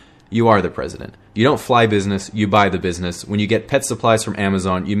president? You are the president. You don't fly business, you buy the business. When you get pet supplies from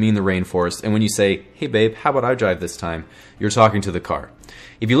Amazon, you mean the rainforest. And when you say, hey babe, how about I drive this time? You're talking to the car.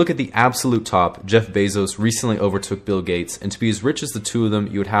 If you look at the absolute top, Jeff Bezos recently overtook Bill Gates, and to be as rich as the two of them,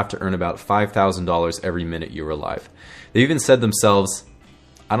 you would have to earn about $5,000 every minute you were alive. They even said themselves,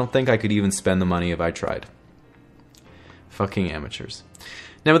 I don't think I could even spend the money if I tried. Fucking amateurs.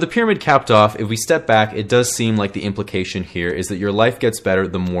 Now with the pyramid capped off, if we step back, it does seem like the implication here is that your life gets better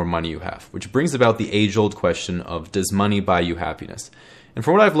the more money you have, which brings about the age-old question of, does money buy you happiness? And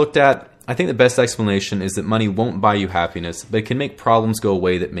from what I've looked at, I think the best explanation is that money won't buy you happiness, but it can make problems go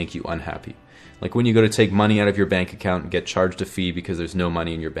away that make you unhappy. Like when you go to take money out of your bank account and get charged a fee because there's no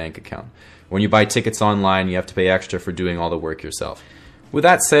money in your bank account. When you buy tickets online, you have to pay extra for doing all the work yourself. With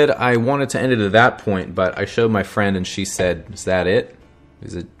that said, I wanted to end it at that point, but I showed my friend and she said, is that it?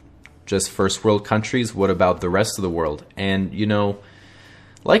 Is it just first world countries? What about the rest of the world? And, you know,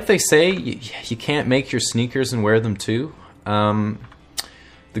 like they say, you can't make your sneakers and wear them too.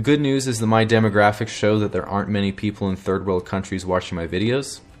 The good news is that my demographics show that there aren't many people in third world countries watching my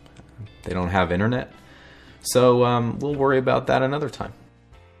videos. They don't have internet. So we'll worry about that another time.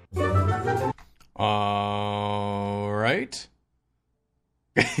 All right.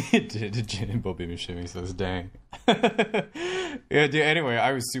 Bobby Mishimi says, dang. Yeah, dude, anyway,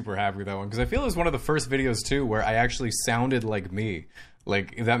 I was super happy with that one because I feel it was one of the first videos too where I actually sounded like me.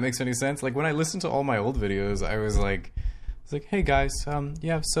 Like, if that makes any sense. Like when I listened to all my old videos, I was like, hey guys,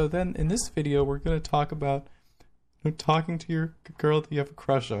 yeah, so then in this video we're gonna talk about talking to your girl that you have a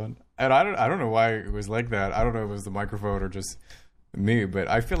crush on. And I don't know why it was like that. I don't know if it was the microphone or just me, but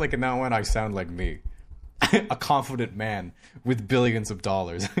I feel like in that one I sound like me. A confident man with billions of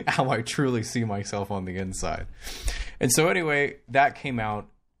dollars. How I truly see myself on the inside. And so anyway, that came out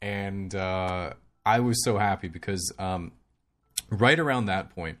and I was so happy because right around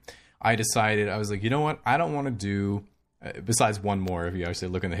that point I decided, I was like, you know what, I don't want to do besides one more if you actually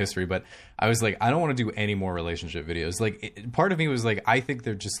look in the history, but I was like, I don't want to do any more relationship videos. Like part of me was like, I think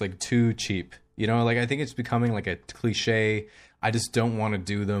they're just like too cheap, you know, like I think it's becoming like a cliche. I just don't want to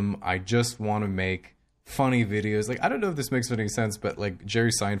do them. I just want to make funny videos. Like I don't know if this makes any sense, but like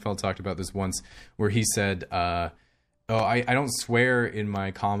Jerry Seinfeld talked about this once where he said I don't swear in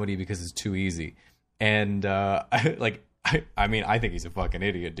my comedy because it's too easy. And I mean, I think he's a fucking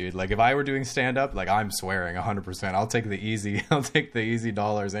idiot, dude. Like, if I were doing stand-up, like, I'm swearing 100%. I'll take the easy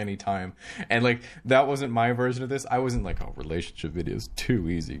dollars anytime. And, like, that wasn't my version of this. I wasn't like, oh, relationship videos,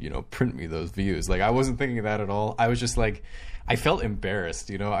 too easy, you know, print me those views. Like, I wasn't thinking of that at all. I was just, like, I felt embarrassed,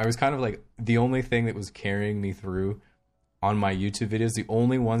 you know? I was kind of, like, the only thing that was carrying me through on my YouTube videos, the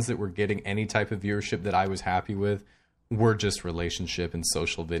only ones that were getting any type of viewership that I was happy with were just relationship and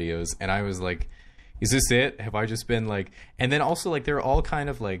social videos. And I was like, is this it? Have I just been like, and then also like, they're all kind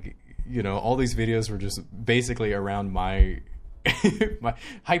of like, you know, all these videos were just basically around my,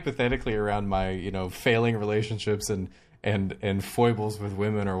 hypothetically around my, you know, failing relationships and foibles with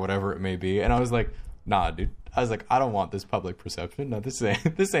women or whatever it may be. And I was like, nah, dude. I was like, I don't want this public perception. No, this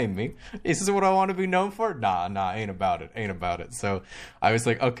ain't me. Is this what I want to be known for? Nah, ain't about it. So I was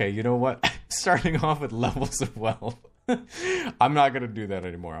like, okay, you know what? Starting off with levels of wealth. I'm not going to do that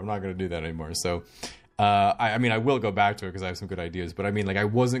anymore. So, I mean, I will go back to it because I have some good ideas, but I mean, like, I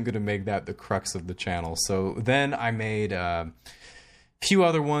wasn't going to make that the crux of the channel. So then I made, few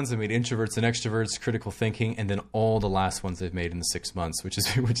other ones. I made Introverts and Extroverts, Critical Thinking, and then all the last ones I've made in the 6 months, which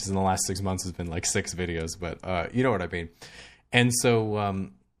is in the last 6 months has been like 6 videos, but you know what I mean. And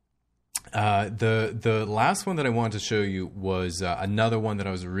so the last one that I wanted to show you was another one that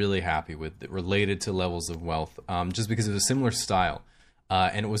I was really happy with that related to levels of wealth, just because it was a similar style.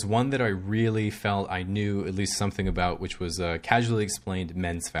 And it was one that I really felt I knew at least something about, which was Casually Explained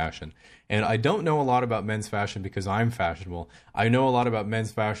Men's Fashion. And I don't know a lot about men's fashion because I'm fashionable. I know a lot about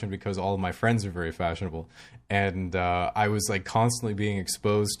men's fashion because all of my friends are very fashionable. And I was like constantly being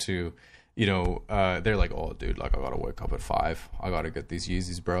exposed to, you know, they're like, oh, dude, like I gotta wake up at 5. I gotta get these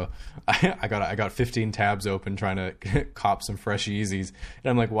Yeezys, bro. I got 15 tabs open trying to cop some fresh Yeezys.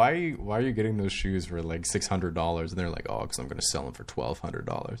 And I'm like, why are you getting those shoes for like $600? And they're like, oh, because I'm gonna sell them for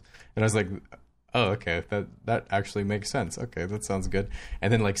 $1,200. And I was like, oh, okay, that actually makes sense. Okay, that sounds good.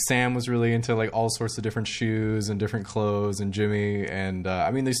 And then like Sam was really into like all sorts of different shoes and different clothes, and Jimmy, and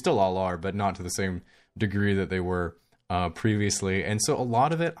I mean, they still all are, but not to the same degree that they were previously. And so a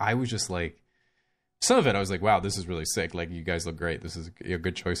lot of it, I was just like, some of it I was like, wow, this is really sick. Like, you guys look great. This is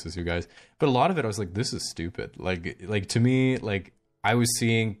good choices, you guys. But a lot of it, I was like, this is stupid. Like to me, like I was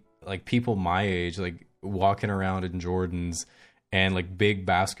seeing like people my age, like walking around in Jordans and like big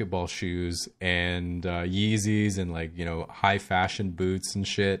basketball shoes and Yeezys and like, you know, high fashion boots and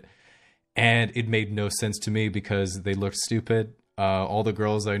shit. And it made no sense to me because they looked stupid. All the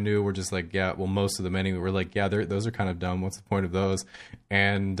girls I knew were just like, yeah, well, most of them anyway, were like, yeah, those are kind of dumb. What's the point of those?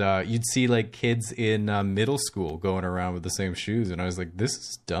 And you'd see like kids in middle school going around with the same shoes. And I was like, this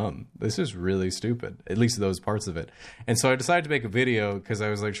is dumb. This is really stupid, at least those parts of it. And so I decided to make a video because I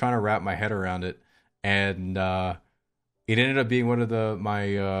was like trying to wrap my head around it. And it ended up being one of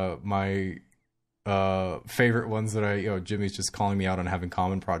my favorite ones that Jimmy's just calling me out on having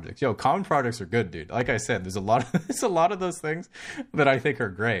common projects. Common projects are good, dude. Like I said, there's a lot of those things that I think are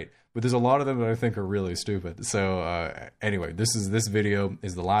great, but there's a lot of them that I think are really stupid. So anyway, this video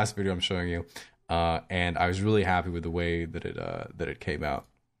is the last video I'm showing you, and I was really happy with the way that it came out.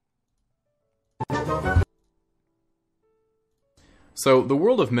 So the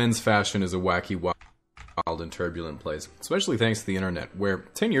world of men's fashion is a wacky, wild and turbulent place, especially thanks to the internet, where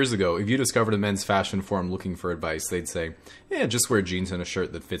 10 years ago, if you discovered a men's fashion forum looking for advice, they'd say, yeah, just wear jeans and a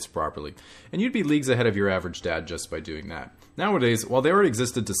shirt that fits properly. And you'd be leagues ahead of your average dad just by doing that. Nowadays, while they already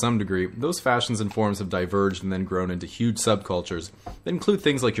existed to some degree, those fashions and forums have diverged and then grown into huge subcultures that include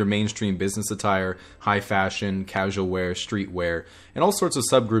things like your mainstream business attire, high fashion, casual wear, street wear, and all sorts of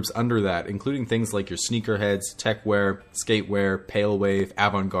subgroups under that, including things like your sneakerheads, tech wear, skate wear, pale wave,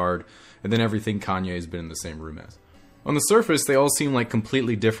 avant-garde, and then everything Kanye has been in the same room as. On the surface, they all seem like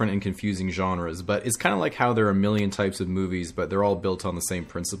completely different and confusing genres, but it's kind of like how there are a million types of movies, but they're all built on the same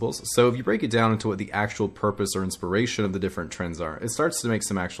principles. So if you break it down into what the actual purpose or inspiration of the different trends are, it starts to make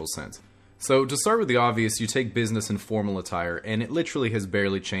some actual sense. So to start with the obvious, you take business and formal attire, and it literally has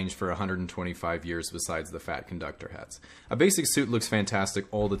barely changed for 125 years besides the fat conductor hats. A basic suit looks fantastic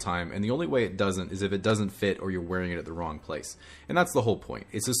all the time, and the only way it doesn't is if it doesn't fit or you're wearing it at the wrong place. And that's the whole point.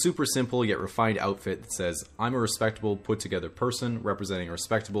 It's a super simple yet refined outfit that says, I'm a respectable, put-together person representing a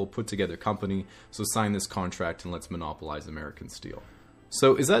respectable, put-together company, so sign this contract and let's monopolize American steel.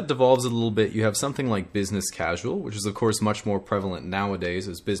 So as that devolves a little bit, you have something like business casual, which is of course much more prevalent nowadays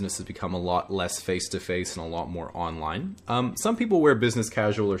as business has become a lot less face-to-face and a lot more online. Some people wear business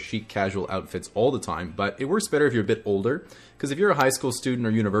casual or chic casual outfits all the time, but it works better if you're a bit older, because if you're a high school student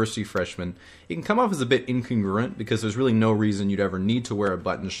or university freshman, it can come off as a bit incongruent because there's really no reason you'd ever need to wear a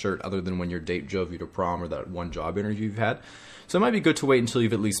button shirt other than when your date drove you to prom or that one job interview you've had. So it might be good to wait until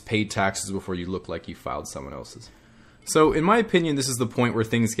you've at least paid taxes before you look like you filed someone else's. So, in my opinion, this is the point where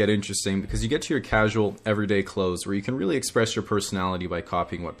things get interesting because you get to your casual, everyday clothes where you can really express your personality by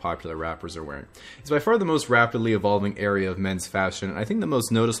copying what popular rappers are wearing. It's by far the most rapidly evolving area of men's fashion, and I think the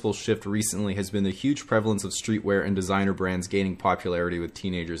most noticeable shift recently has been the huge prevalence of streetwear and designer brands gaining popularity with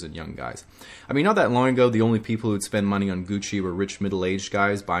teenagers and young guys. I mean, not that long ago, the only people who'd spend money on Gucci were rich middle-aged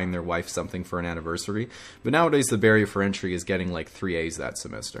guys buying their wife something for an anniversary, but nowadays the barrier for entry is getting like 3 A's that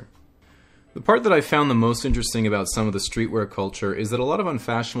semester. The part that I found the most interesting about some of the streetwear culture is that a lot of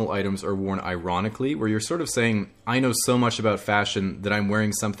unfashionable items are worn ironically, where you're sort of saying, I know so much about fashion that I'm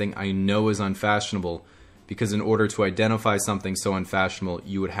wearing something I know is unfashionable, because in order to identify something so unfashionable,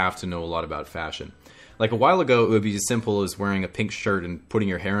 you would have to know a lot about fashion. Like a while ago, it would be as simple as wearing a pink shirt and putting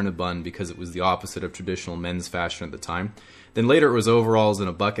your hair in a bun because it was the opposite of traditional men's fashion at the time. Then later it was overalls and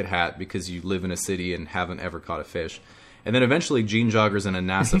a bucket hat because you live in a city and haven't ever caught a fish. And then eventually jean joggers and a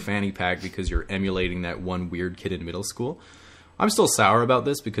NASA fanny pack because you're emulating that one weird kid in middle school. I'm still sour about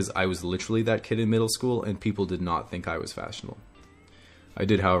this because I was literally that kid in middle school and people did not think I was fashionable. I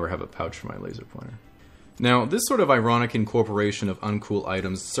did, however, have a pouch for my laser pointer. Now, this sort of ironic incorporation of uncool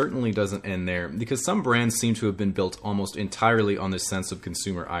items certainly doesn't end there because some brands seem to have been built almost entirely on this sense of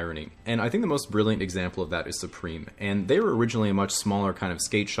consumer irony. And I think the most brilliant example of that is Supreme. And they were originally a much smaller kind of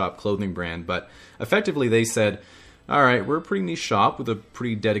skate shop clothing brand, but effectively they said, all right, we're a pretty niche shop with a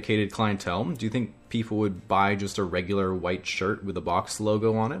pretty dedicated clientele. Do you think people would buy just a regular white shirt with a box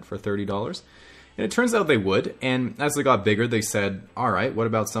logo on it for $30? And it turns out they would. And as they got bigger, they said, all right, what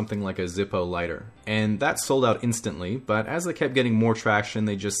about something like a Zippo lighter? And that sold out instantly. But as they kept getting more traction,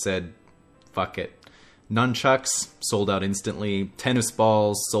 they just said, fuck it. Nunchucks sold out instantly. Tennis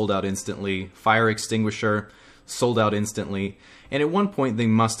balls sold out instantly. Fire extinguisher sold out instantly. And at one point, they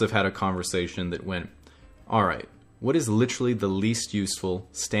must have had a conversation that went, all right, what is literally the least useful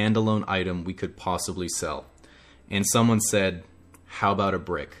standalone item we could possibly sell? And someone said, how about a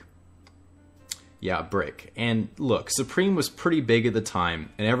brick? Yeah, a brick. And look, Supreme was pretty big at the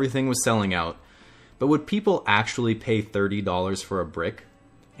time, and everything was selling out. But would people actually pay $30 for a brick?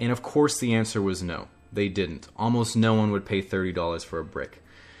 And of course the answer was no. They didn't. Almost no one would pay $30 for a brick.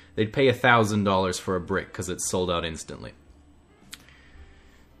 They'd pay $1,000 for a brick because it sold out instantly.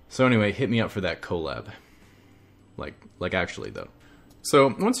 So anyway, hit me up for that collab. Like actually, though.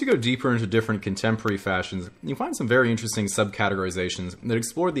 So, once you go deeper into different contemporary fashions, you find some very interesting subcategorizations that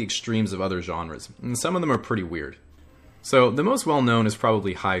explore the extremes of other genres, and some of them are pretty weird. So, the most well-known is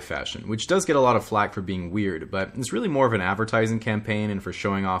probably high fashion, which does get a lot of flack for being weird, but it's really more of an advertising campaign and for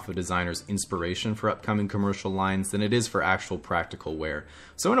showing off a designer's inspiration for upcoming commercial lines than it is for actual practical wear.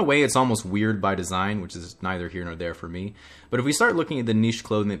 So in a way, it's almost weird by design, which is neither here nor there for me. But if we start looking at the niche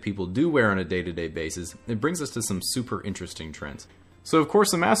clothing that people do wear on a day-to-day basis, it brings us to some super interesting trends. So of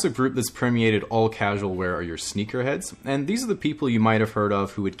course, a massive group that's permeated all casual wear are your sneakerheads, and these are the people you might have heard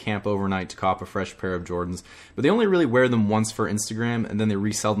of who would camp overnight to cop a fresh pair of Jordans, but they only really wear them once for Instagram, and then they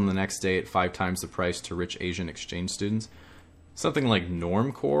resell them the next day at 5 times the price to rich Asian exchange students. Something like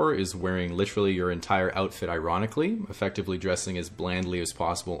Normcore is wearing literally your entire outfit ironically, effectively dressing as blandly as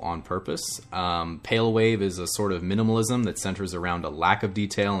possible on purpose. Pale Wave is a sort of minimalism that centers around a lack of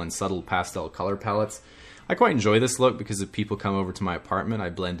detail and subtle pastel color palettes. I quite enjoy this look because if people come over to my apartment, I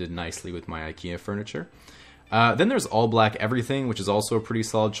blend in nicely with my IKEA furniture. Then there's All Black Everything, which is also a pretty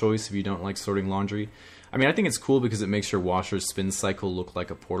solid choice if you don't like sorting laundry. I mean, I think it's cool because it makes your washer's spin cycle look like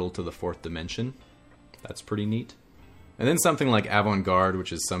a portal to the 4th dimension. That's pretty neat. And then something like Avant-Garde,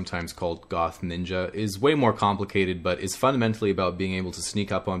 which is sometimes called Goth Ninja, is way more complicated, but is fundamentally about being able to sneak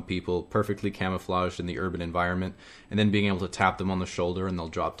up on people, perfectly camouflaged in the urban environment, and then being able to tap them on the shoulder and they'll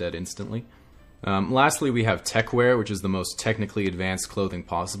drop dead instantly. Lastly, we have techwear, which is the most technically advanced clothing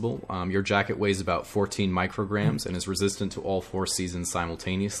possible. Your jacket weighs about 14 micrograms and is resistant to all 4 seasons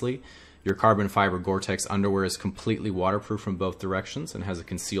simultaneously. Your carbon fiber Gore-Tex underwear is completely waterproof from both directions and has a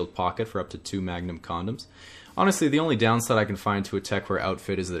concealed pocket for up to 2 Magnum condoms. Honestly, the only downside I can find to a techwear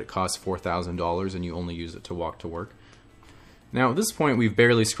outfit is that it costs $4,000 and you only use it to walk to work. Now, at this point, we've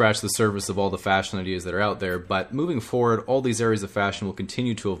barely scratched the surface of all the fashion ideas that are out there, but moving forward, all these areas of fashion will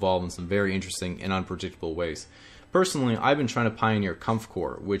continue to evolve in some very interesting and unpredictable ways. Personally, I've been trying to pioneer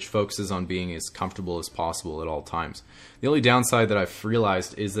comfcore, which focuses on being as comfortable as possible at all times. The only downside that I've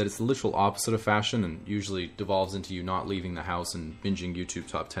realized is that it's the literal opposite of fashion and usually devolves into you not leaving the house and binging YouTube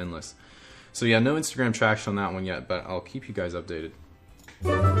top 10 lists. So yeah, no Instagram traction on that one yet, but I'll keep you guys updated.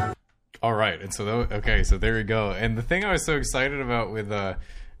 All right, and so so there we go. And the thing I was so excited about with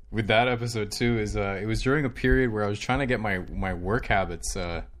that episode too is it was during a period where I was trying to get my work habits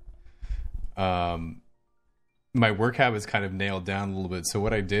kind of nailed down a little bit. So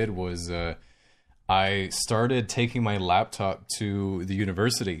what I did was I started taking my laptop to the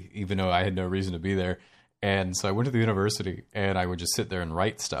university, even though I had no reason to be there. And so I went to the university, and I would just sit there and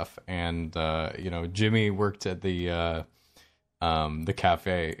write stuff. And Jimmy worked at the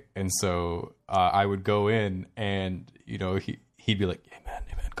cafe, and so I would go in, and he'd be like, "Hey man,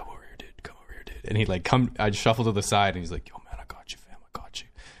 come over here, dude," and he'd like come. I'd shuffle to the side, and he's like, "Yo man, I got you, fam, I got you,"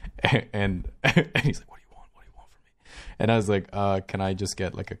 and he's like, "What do you want? What do you want from me?" And I was like, "Can I just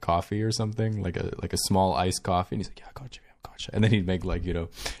get like a coffee or something, like a small iced coffee?" And he's like, "Yeah, I got you, fam, I got you." And then he'd make like an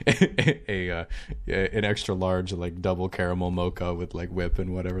extra large like double caramel mocha with like whip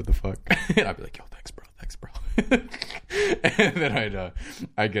and whatever the fuck, and I'd be like, "Yo, thanks, bro." And then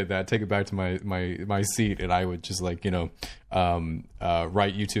I'd get that, take it back to my seat, and I would just like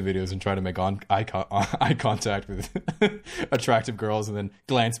write YouTube videos and try to make eye contact with attractive girls, and then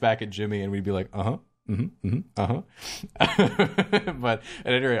glance back at Jimmy, and we'd be like, but at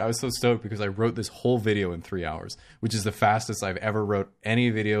any rate, I was so stoked because I wrote this whole video in 3 hours, which is the fastest I've ever wrote any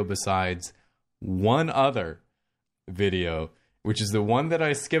video besides one other video, which is the one that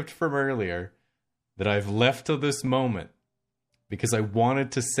I skipped from earlier, that I've left to this moment because I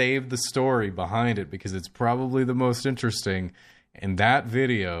wanted to save the story behind it because it's probably the most interesting. And that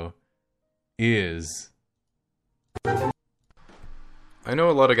video is... I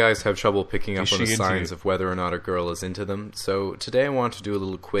know a lot of guys have trouble picking up on the signs of whether or not a girl is into them, so today I want to do a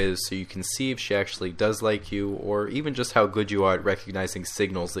little quiz so you can see if she actually does like you, or even just how good you are at recognizing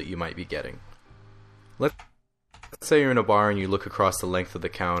signals that you might be getting. Let's say you're in a bar and you look across the length of the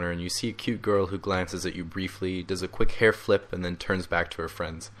counter and you see a cute girl who glances at you briefly, does a quick hair flip, and then turns back to her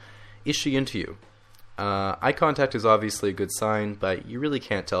friends. Is she into you? Eye contact is obviously a good sign, but you really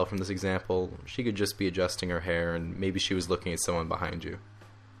can't tell from this example. She could just be adjusting her hair, and maybe she was looking at someone behind you.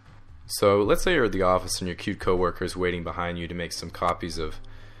 So let's say you're at the office and your cute coworker is waiting behind you to make some copies of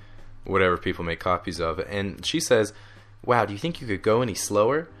whatever people make copies of, and she says, "Wow, do you think you could go any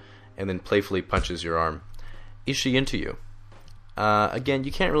slower?" and then playfully punches your arm. Is she into you? Again,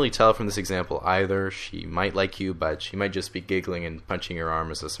 you can't really tell from this example either. She might like you, but she might just be giggling and punching your arm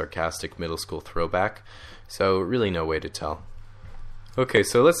as a sarcastic middle school throwback. So really no way to tell. Okay,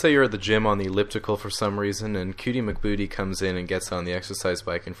 so let's say you're at the gym on the elliptical for some reason, and Cutie McBooty comes in and gets on the exercise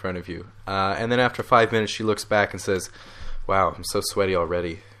bike in front of you. And then after 5 minutes she looks back and says, "Wow, I'm so sweaty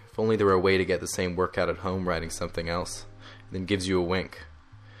already. If only there were a way to get the same workout at home riding something else." And then gives you a wink.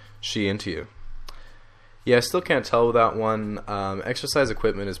 She into you? Yeah, I still can't tell with that one. Exercise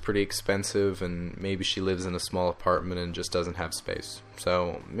equipment is pretty expensive, and maybe she lives in a small apartment and just doesn't have space.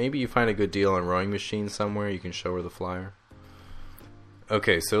 So maybe you find a good deal on rowing machines somewhere, you can show her the flyer.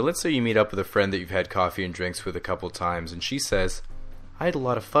 Okay, so let's say you meet up with a friend that you've had coffee and drinks with a couple times, and she says, "I had a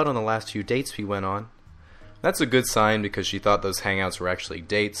lot of fun on the last few dates we went on." That's a good sign because she thought those hangouts were actually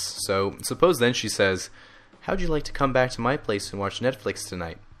dates. So suppose then she says, "How'd you like to come back to my place and watch Netflix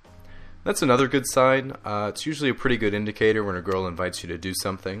tonight?" That's another good sign. It's usually a pretty good indicator when a girl invites you to do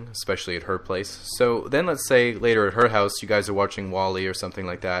something, especially at her place. So then let's say later at her house you guys are watching WALL-E or something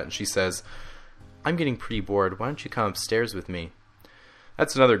like that, and she says, "I'm getting pretty bored, why don't you come upstairs with me?"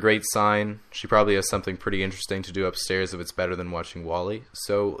 That's another great sign. She probably has something pretty interesting to do upstairs if it's better than watching WALL-E.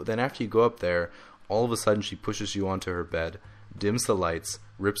 So then after you go up there, all of a sudden she pushes you onto her bed, dims the lights,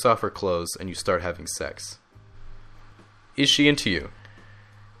 rips off her clothes, and you start having sex. Is she into you?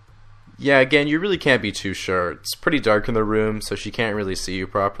 Yeah, again, you really can't be too sure. It's pretty dark in the room, so she can't really see you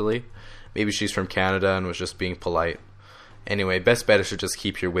properly. Maybe she's from Canada and was just being polite. Anyway, best bet is to just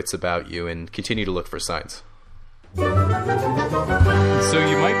keep your wits about you and continue to look for signs. So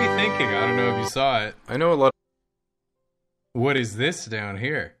you might be thinking, I don't know if you saw it, I know a lot. What is this down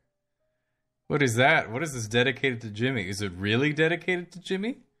here? What is that? What is this dedicated to Jimmy? Is it really dedicated to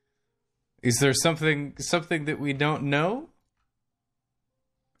Jimmy? Is there something that we don't know?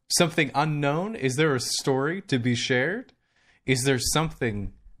 Something unknown? Is there a story to be shared? Is there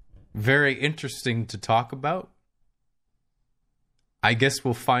something very interesting to talk about? I guess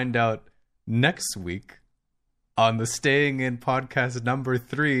we'll find out next week on the Staying In podcast number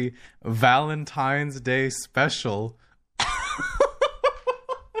 3 Valentine's Day special.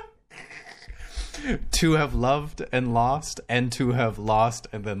 To have loved and lost, and to have lost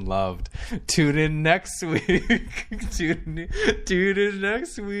and then loved. Tune in next week. Tune in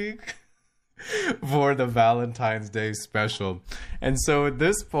next week for the Valentine's Day special. And so at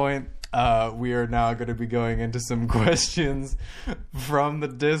this point, we are now going to be going into some questions from the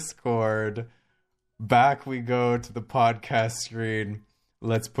Discord. Back we go to the podcast screen.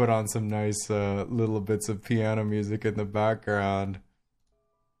 Let's put on some nice little bits of piano music in the background.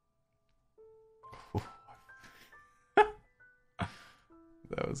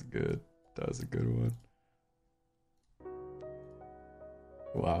 That was good. That was a good one.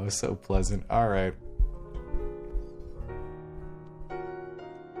 Wow, it was so pleasant. All right.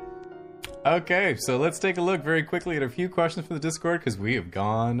 Okay, so let's take a look very quickly at a few questions from the Discord because we have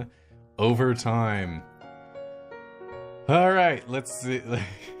gone over time. All right, let's see.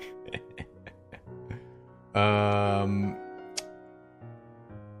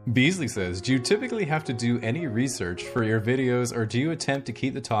 Beasley says, do you typically have to do any research for your videos, or do you attempt to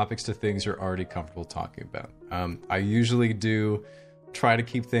keep the topics to things you're already comfortable talking about? I usually do try to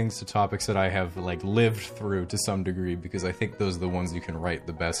keep things to topics that I have like lived through to some degree, because I think those are the ones you can write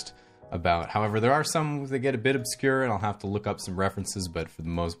the best about. However, there are some that get a bit obscure and I'll have to look up some references, but for the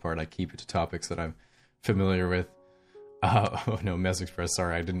most part I keep it to topics that I'm familiar with. Oh no, Mess Express,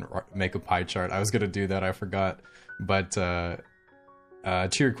 sorry, I didn't make a pie chart. I was gonna do that, I forgot. But to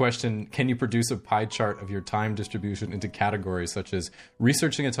your question, can you produce a pie chart of your time distribution into categories such as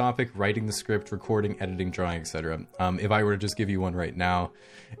researching a topic, writing the script, recording, editing, drawing, etc.? If I were to just give you one right now,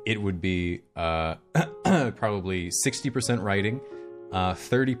 it would be probably 60% writing,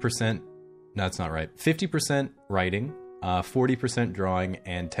 30%, no, that's not right, 50% writing, 40% drawing,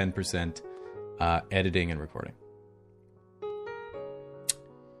 and 10% editing and recording.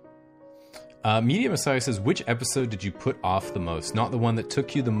 Media Messiah says, which episode did you put off the most? Not the one that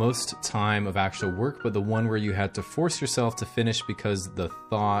took you the most time of actual work, but the one where you had to force yourself to finish because the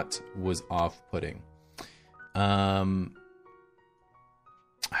thought was off-putting. I'd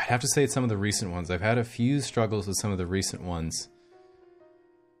have to say it's some of the recent ones. I've had a few struggles with some of the recent ones.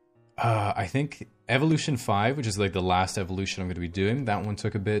 I think Evolution 5, which is like the last evolution I'm going to be doing, that one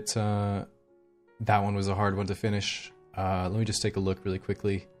took a bit... that one was a hard one to finish. Let me just take a look really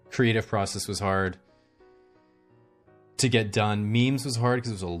quickly. Creative process was hard to get done. Memes was hard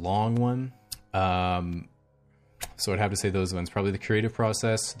because it was a long one. So I'd have to say those ones. Probably the creative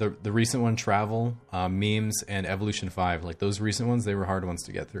process. The recent one, Travel, Memes, and Evolution 5. Like those recent ones, they were hard ones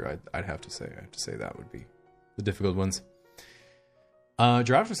to get through. I'd have to say. I have to say that would be the difficult ones.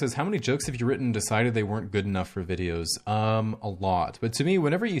 Drafter says, how many jokes have you written and decided they weren't good enough for videos? A lot. But to me,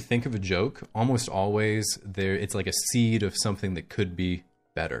 whenever you think of a joke, almost always it's like a seed of something that could be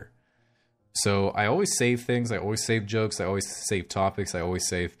better. So I always save things. I always save jokes. I always save topics. I always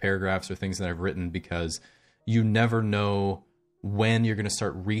save paragraphs or things that I've written, because you never know when you're going to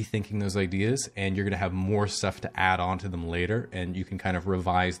start rethinking those ideas, and you're going to have more stuff to add on to them later, and you can kind of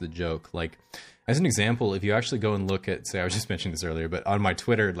revise the joke. Like, as an example, if you actually go and look at, say, I was just mentioning this earlier, but on my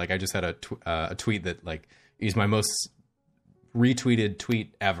Twitter, like I just had a tweet that like is my most retweeted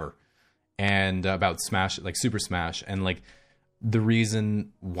tweet ever, and about Smash, like Super Smash, and like the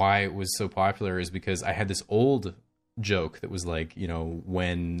reason why it was so popular is because I had this old joke that was like, you know,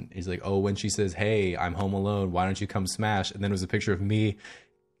 when he's like, oh, when she says, hey, I'm home alone, why don't you come smash? And then it was a picture of me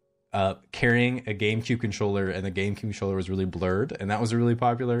carrying a GameCube controller, and the GameCube controller was really blurred, and that was a really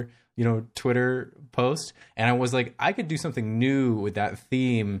popular, you know, Twitter post. And I was like, I could do something new with that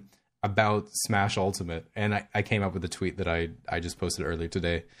theme about Smash Ultimate, and I came up with a tweet that I just posted earlier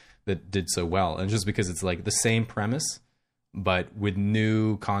today that did so well. And just because it's like the same premise, but with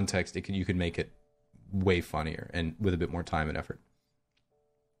new context, you can make it way funnier and with a bit more time and effort.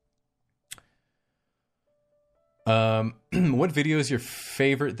 What video is your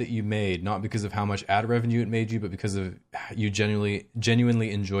favorite that you made? Not because of how much ad revenue it made you, but because of you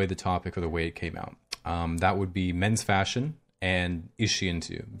genuinely enjoy the topic or the way it came out. That would be men's fashion and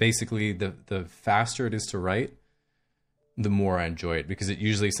Ishiintu. Basically, the faster it is to write, the more I enjoy it, because it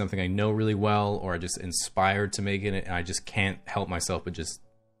usually is something I know really well, or I just inspired to make it, and I just can't help myself but just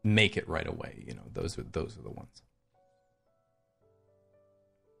make it right away. You know, those are the ones.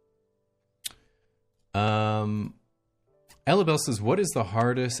 Ellabelle says, what is the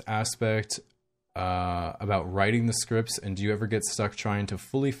hardest aspect about writing the scripts, and do you ever get stuck trying to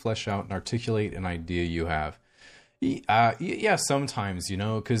fully flesh out and articulate an idea you have? Yeah, sometimes, you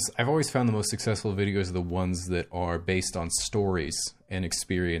know, because I've always found the most successful videos are the ones that are based on stories and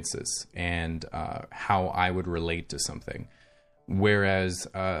experiences and how I would relate to something. Whereas,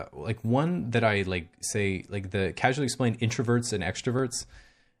 like one that I like, say, like the Casually Explained Introverts and Extroverts,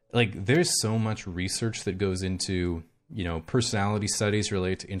 like there's so much research that goes into, you know, personality studies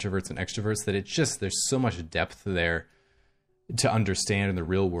related to introverts and extroverts that there's so much depth there to understand in the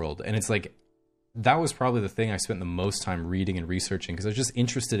real world. And it's like, that was probably the thing I spent the most time reading and researching, because I was just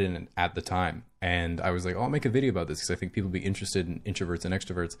interested in it at the time. And I was like, oh, I'll make a video about this because I think people will be interested in introverts and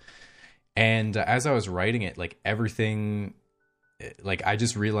extroverts. And as I was writing it, like everything, like I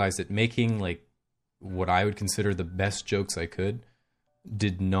just realized that making like what I would consider the best jokes I could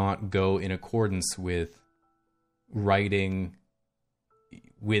did not go in accordance with writing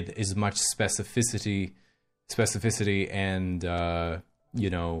with as much specificity and you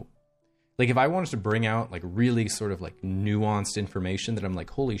know, like if I wanted to bring out like really sort of like nuanced information that I'm like,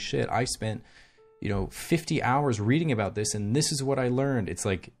 holy shit, I spent, you know, 50 hours reading about this and this is what I learned. It's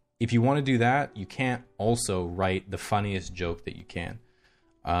like, if you want to do that, you can't also write the funniest joke that you can.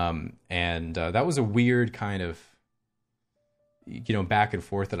 And that was a weird kind of, you know, back and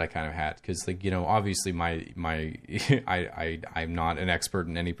forth that I kind of had, because like, you know, obviously I'm not an expert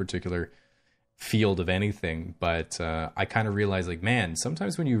in any particular field of anything, but I kind of realized like, man,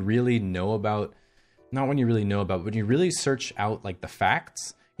 sometimes when you really know about, not when you really know about, when you really search out like the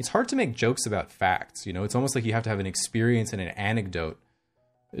facts, it's hard to make jokes about facts. You know, it's almost like you have to have an experience and an anecdote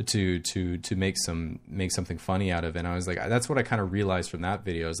to make something funny out of it. And I was like, that's what I kind of realized from that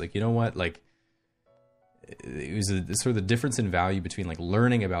video. I was like, you know what, like it was sort of the difference in value between like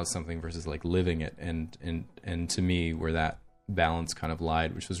learning about something versus like living it, and to me where that balance kind of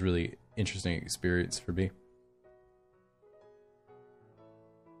lied, which was really interesting experience for me.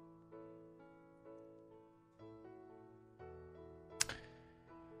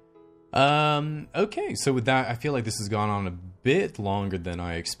 Okay, so with that, I feel like this has gone on a bit longer than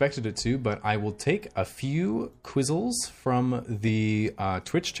I expected it to, but I will take a few quizzles from the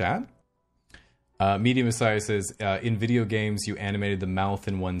Twitch chat. Media Messiah says, in video games, you animated the mouth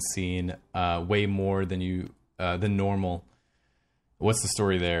in one scene way more than normal. What's the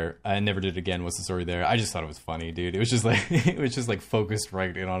story there? I never did it again. What's the story there? I just thought it was funny, dude. It was just like focused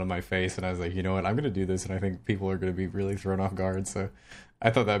right in onto my face, and I was like, you know what? I'm gonna do this, and I think people are gonna be really thrown off guard. So I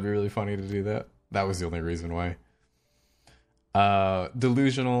thought that'd be really funny to do that. That was the only reason why.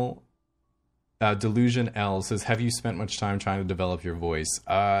 Delusion L says, have you spent much time trying to develop your voice?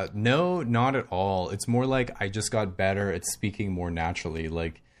 No, not at all. It's more like I just got better at speaking more naturally.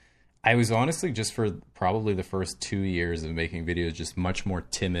 Like, I was honestly, just for probably the first 2 years of making videos, just much more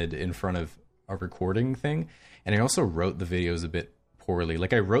timid in front of a recording thing. And I also wrote the videos a bit poorly.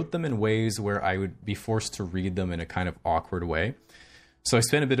 Like, I wrote them in ways where I would be forced to read them in a kind of awkward way. So I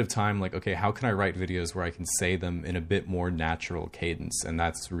spent a bit of time like, okay, how can I write videos where I can say them in a bit more natural cadence? And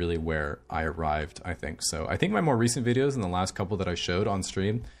that's really where I arrived, I think. So I think my more recent videos and the last couple that I showed on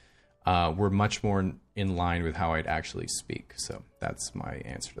stream were much more in line with how I'd actually speak. So that's my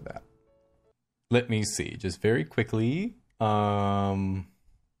answer to that. Let me see, just very quickly. CGAA,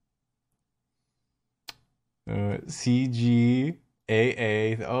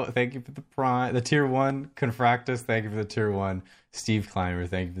 oh, thank you for the prime, the tier 1. Confractus, thank you for the tier 1. Steve Clymer,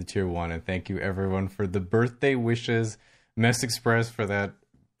 thank you for the tier 1. And thank you everyone for the birthday wishes. Mess Express for that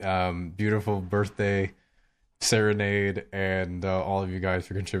beautiful birthday serenade, and all of you guys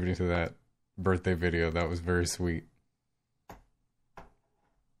for contributing to that birthday video. That was very sweet.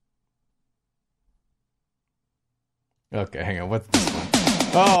 Okay, hang on. What's this one?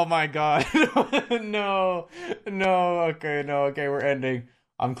 Oh my god. No. Okay, we're ending.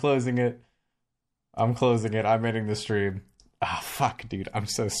 I'm closing it. I'm ending the stream. Ah, oh, fuck, dude. I'm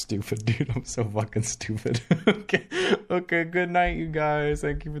so stupid, dude. I'm so fucking stupid. Okay, good night, you guys.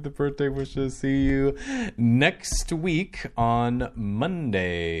 Thank you for the birthday wishes. See you next week on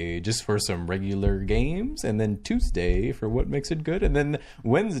Monday, just for some regular games, and then Tuesday for what makes it good, and then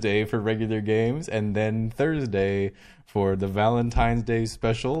Wednesday for regular games, and then Thursday for the Valentine's Day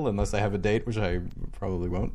special, unless I have a date, which I probably won't.